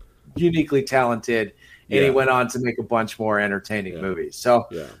was uniquely talented, and he went on to make a bunch more entertaining movies. So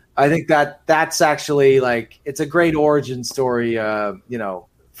I think that's actually, like, it's a great origin story,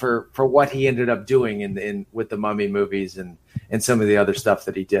 for what he ended up doing in with the Mummy movies and some of the other stuff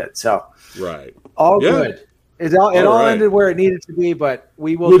that he did. So all good. It all ended where it needed to be, but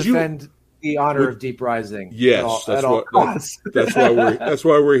we will defend the honor of Deep Rising. Yes, that's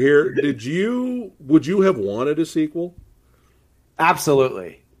why we're here. Would you have wanted a sequel?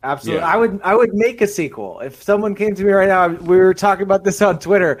 Absolutely. Yeah. I would make a sequel. If someone came to me right now, we were talking about this on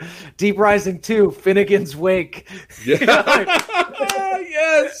Twitter. Deep Rising 2, Finnegan's Wake. Yes.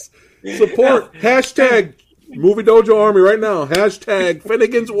 Support hashtag Movie Dojo Army right now. Hashtag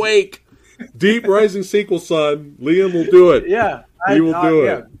Finnegan's Wake. Deep Rising sequel, son. Liam will do it. Yeah. He will do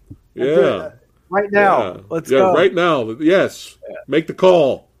it. Yeah. Right now. Let's go. Right now. Yes. Make the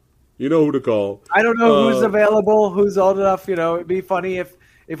call. You know who to call. I don't know who's available, who's old enough. It'd be funny if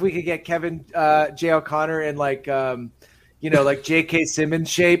we could get Kevin J. O'Connor in like J.K. Simmons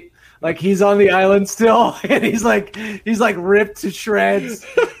shape. Like, he's on the island still, and he's like ripped to shreds.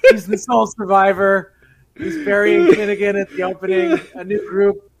 He's the sole survivor. He's burying Finnegan at the opening. A new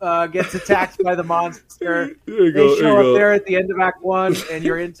group gets attacked by the monster. They show up there at the end of Act 1, and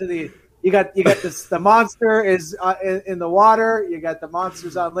you're into the. You got this. The monster is in the water. You got the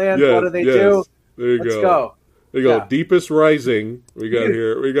monsters on land. What do they do? There you Let's go. There you go. Deepest Rising. We got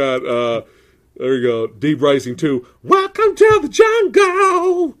here. We got, there you go. Deep Rising 2. Welcome to the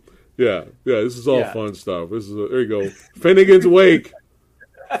jungle. Yeah. This is all fun stuff. There you go. Finnegan's Wake.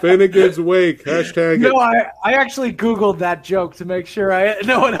 Finnegan's Wake. Hashtag No, I actually Googled that joke to make sure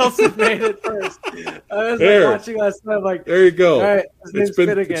no one else had made it first. I was watching last night. I'm like, there you go. All right,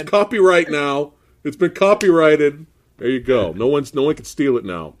 it's copyright now. It's been copyrighted. There you go. No one can steal it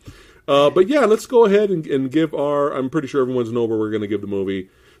now. But yeah, let's go ahead and give I'm pretty sure everyone's know where we're going to give the movie.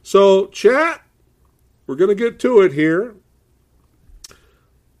 So, chat, we're going to get to it here.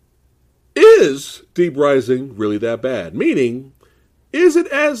 Is Deep Rising really that bad? Meaning, is it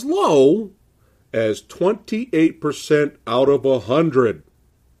as low as 28% out of 100?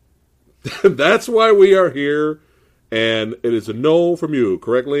 That's why we are here, and it is a no from you,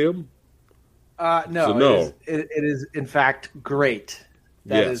 correct, Liam? No. No. It is, in fact, great.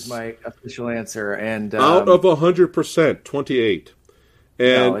 That is my official answer. And out of 100%, 28.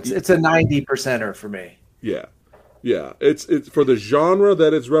 And no, it's a 90%er for me. Yeah. It's for the genre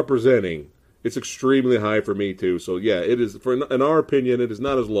that it's representing. It's extremely high for me too. So yeah, it is. In our opinion, it is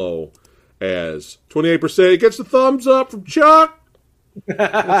not as low as 28%. It gets a thumbs up from Chuck.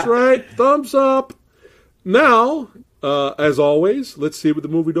 That's right, thumbs up. Now, as always, let's see what the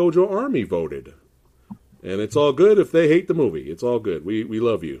Movie Dojo Army voted. And it's all good if they hate the movie. It's all good. We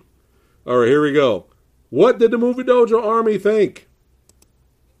love you. All right, here we go. What did the Movie Dojo Army think?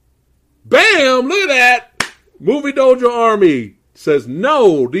 Bam! Look at that. Movie Dojo Army says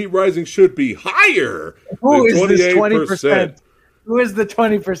no. Deep Rising should be higher. Who is this 20%? Who is the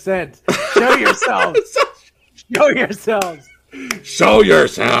 20%? Show yourselves. Show yourselves. Show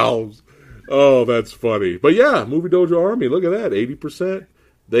yourselves. Oh, that's funny. But yeah, Movie Dojo Army. Look at that. 80%.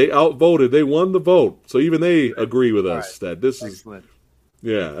 They outvoted. They won the vote. So even they agree with us that this excellent.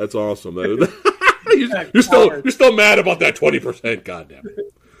 Yeah, that's awesome. You're still mad about that 20%. Goddamn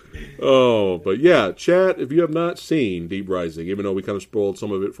it. Oh, but yeah, chat, if you have not seen Deep Rising, even though we kind of spoiled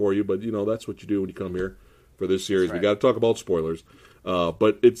some of it for you, but that's what you do when you come here for this series. Right. We got to talk about spoilers.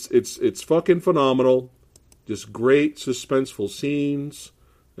 But it's fucking phenomenal. Just great suspenseful scenes.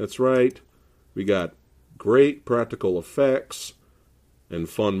 That's right. We got great practical effects and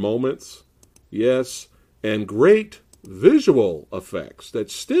fun moments. Yes, and great visual effects that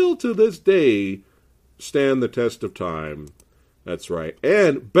still to this day stand the test of time. That's right.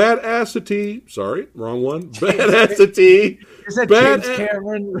 And badassity. Sorry, wrong one. Badassity. Is that James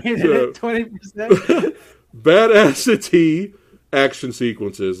Cameron rated at 20%? Badassity action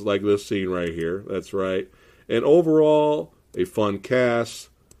sequences like this scene right here. That's right. And overall, a fun cast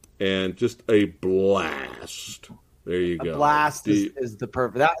and just a blast. There you go. Blast is the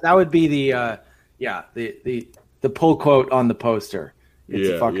perfect. That would be the pull quote on the poster. It's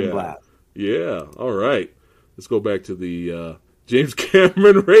a fucking blast. Yeah. All right. Let's go back to the James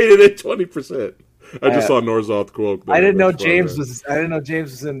Cameron rated at 20%. I just saw Norzoth quote. I didn't know James was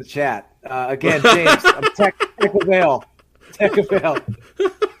in the chat. Again, James, I'm tech avail.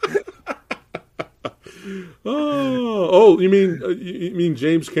 Oh, you mean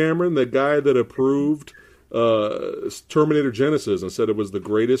James Cameron, the guy that approved Terminator Genesis and said it was the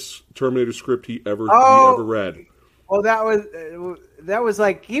greatest Terminator script he ever read. Well, that was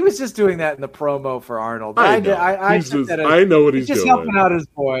like he was just doing that in the promo for Arnold. I know what he's just doing. Helping out his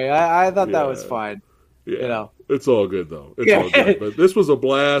boy. I thought that was fine. Yeah, it's all good though. It's all good. But this was a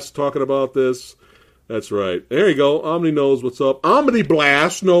blast talking about this. That's right. There you go. Omni knows what's up. Omni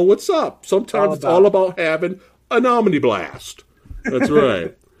Blast know what's up. Sometimes it's all about having an Omni Blast. That's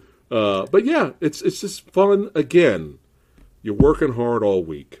right. But yeah, it's just fun. Again, you're working hard all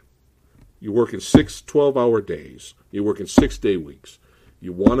week. You're working 6 12-hour days. You're working 6-day weeks.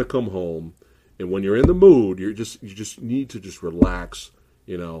 You want to come home, and when you're in the mood, you just need to just relax.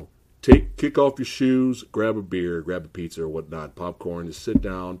 Kick off your shoes, grab a beer, grab a pizza or whatnot, popcorn, just sit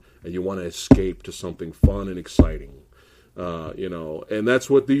down, and you want to escape to something fun and exciting. And that's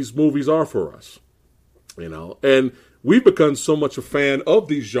what these movies are for us. And we've become so much a fan of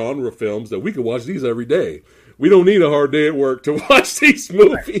these genre films that we can watch these every day. We don't need a hard day at work to watch these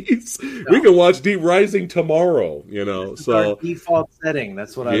movies. No. We can watch Deep Rising tomorrow, So our default setting.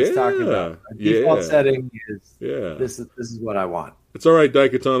 That's what I was talking about. Our default setting is this is what I want. It's all right,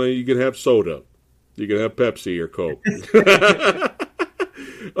 Daikatana. You can have soda. You can have Pepsi or Coke.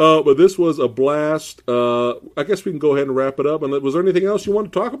 But this was a blast. I guess we can go ahead and wrap it up. And was there anything else you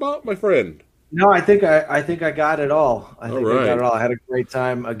want to talk about, my friend? No, I think I got it all. I got it all. I had a great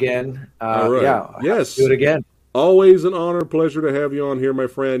time again. All right. Yeah. Yes. Do it again. Always an honor, pleasure to have you on here, my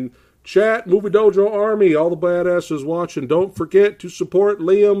friend. Chat, Movie Dojo Army, all the badasses watching. Don't forget to support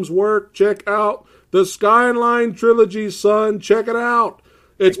Liam's work. Check out The Skyline trilogy, son. Check it out.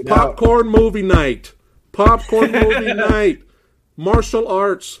 It's popcorn movie night. Popcorn movie night. Martial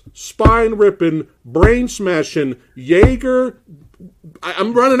arts, spine ripping, brain smashing, Jaeger.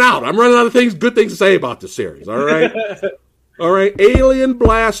 I'm running out. I'm running out of good things to say about this series. All right. All right. Alien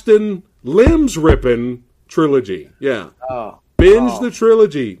blasting, limbs ripping trilogy. Yeah. Binge the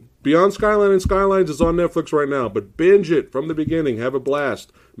trilogy. Beyond Skyline and Skylines is on Netflix right now, but binge it from the beginning. Have a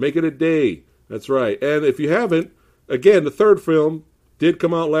blast. Make it a day. That's right. And if you haven't, again, the third film did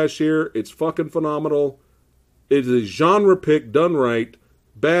come out last year. It's fucking phenomenal. It is a genre pick done right.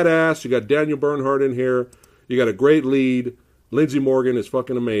 Badass. You got Daniel Bernhardt in here. You got a great lead. Lindsey Morgan is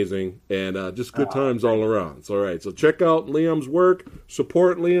fucking amazing. And just good times all around. It's all right. So check out Liam's work.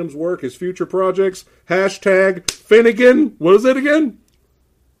 Support Liam's work, his future projects. Hashtag Finnegan. What is it again?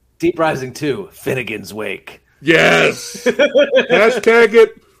 Deep Rising 2, Finnegan's Wake. Yes! Hashtag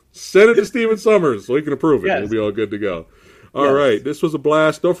it. Send it to Steven Summers so he can approve it. Yes. We'll be all good to go. All right. This was a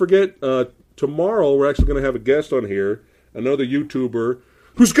blast. Don't forget, tomorrow we're actually going to have a guest on here, another YouTuber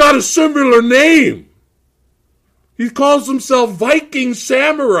who's got a similar name. He calls himself Viking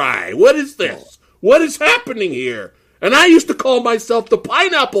Samurai. What is this? What is happening here? And I used to call myself the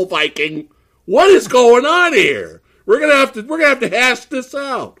Pineapple Viking. What is going on here? We're gonna have to hash this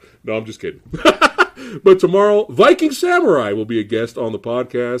out. No, I'm just kidding. But tomorrow, Viking Samurai will be a guest on the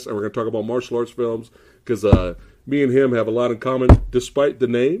podcast, and we're gonna talk about martial arts films because me and him have a lot in common, despite the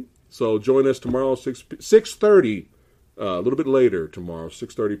name. So join us tomorrow, 6:30, a little bit later tomorrow,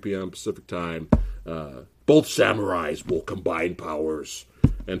 6:30 p.m. Pacific time. Both samurais will combine powers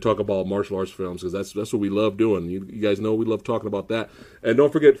and talk about martial arts films because that's what we love doing. You guys know we love talking about that. And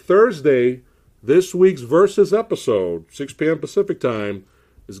don't forget, Thursday, this week's Versus episode, 6 p.m. Pacific time,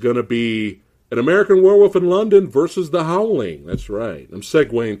 is going to be An American Werewolf in London versus The Howling. That's right. I'm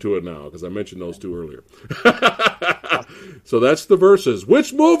segueing to it now because I mentioned those two earlier. So that's the Versus.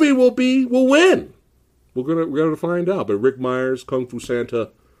 Which movie will win? We're gonna find out. But Rick Myers, Kung Fu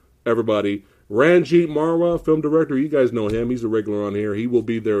Santa, everybody. Ranjit Marwa, film director, you guys know him. He's a regular on here. He will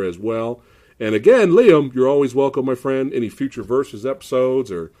be there as well. And again, Liam, you're always welcome, my friend. Any future Versus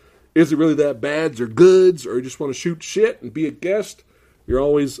episodes, or is it really that bads or goods, or you just want to shoot shit and be a guest, you're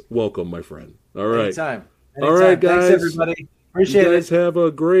always welcome, my friend. All right. Anytime. All right, guys. Thanks, everybody. Appreciate it. You guys have a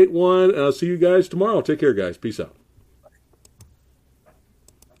great one. I'll see you guys tomorrow. Take care, guys. Peace out.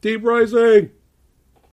 Deep Rising.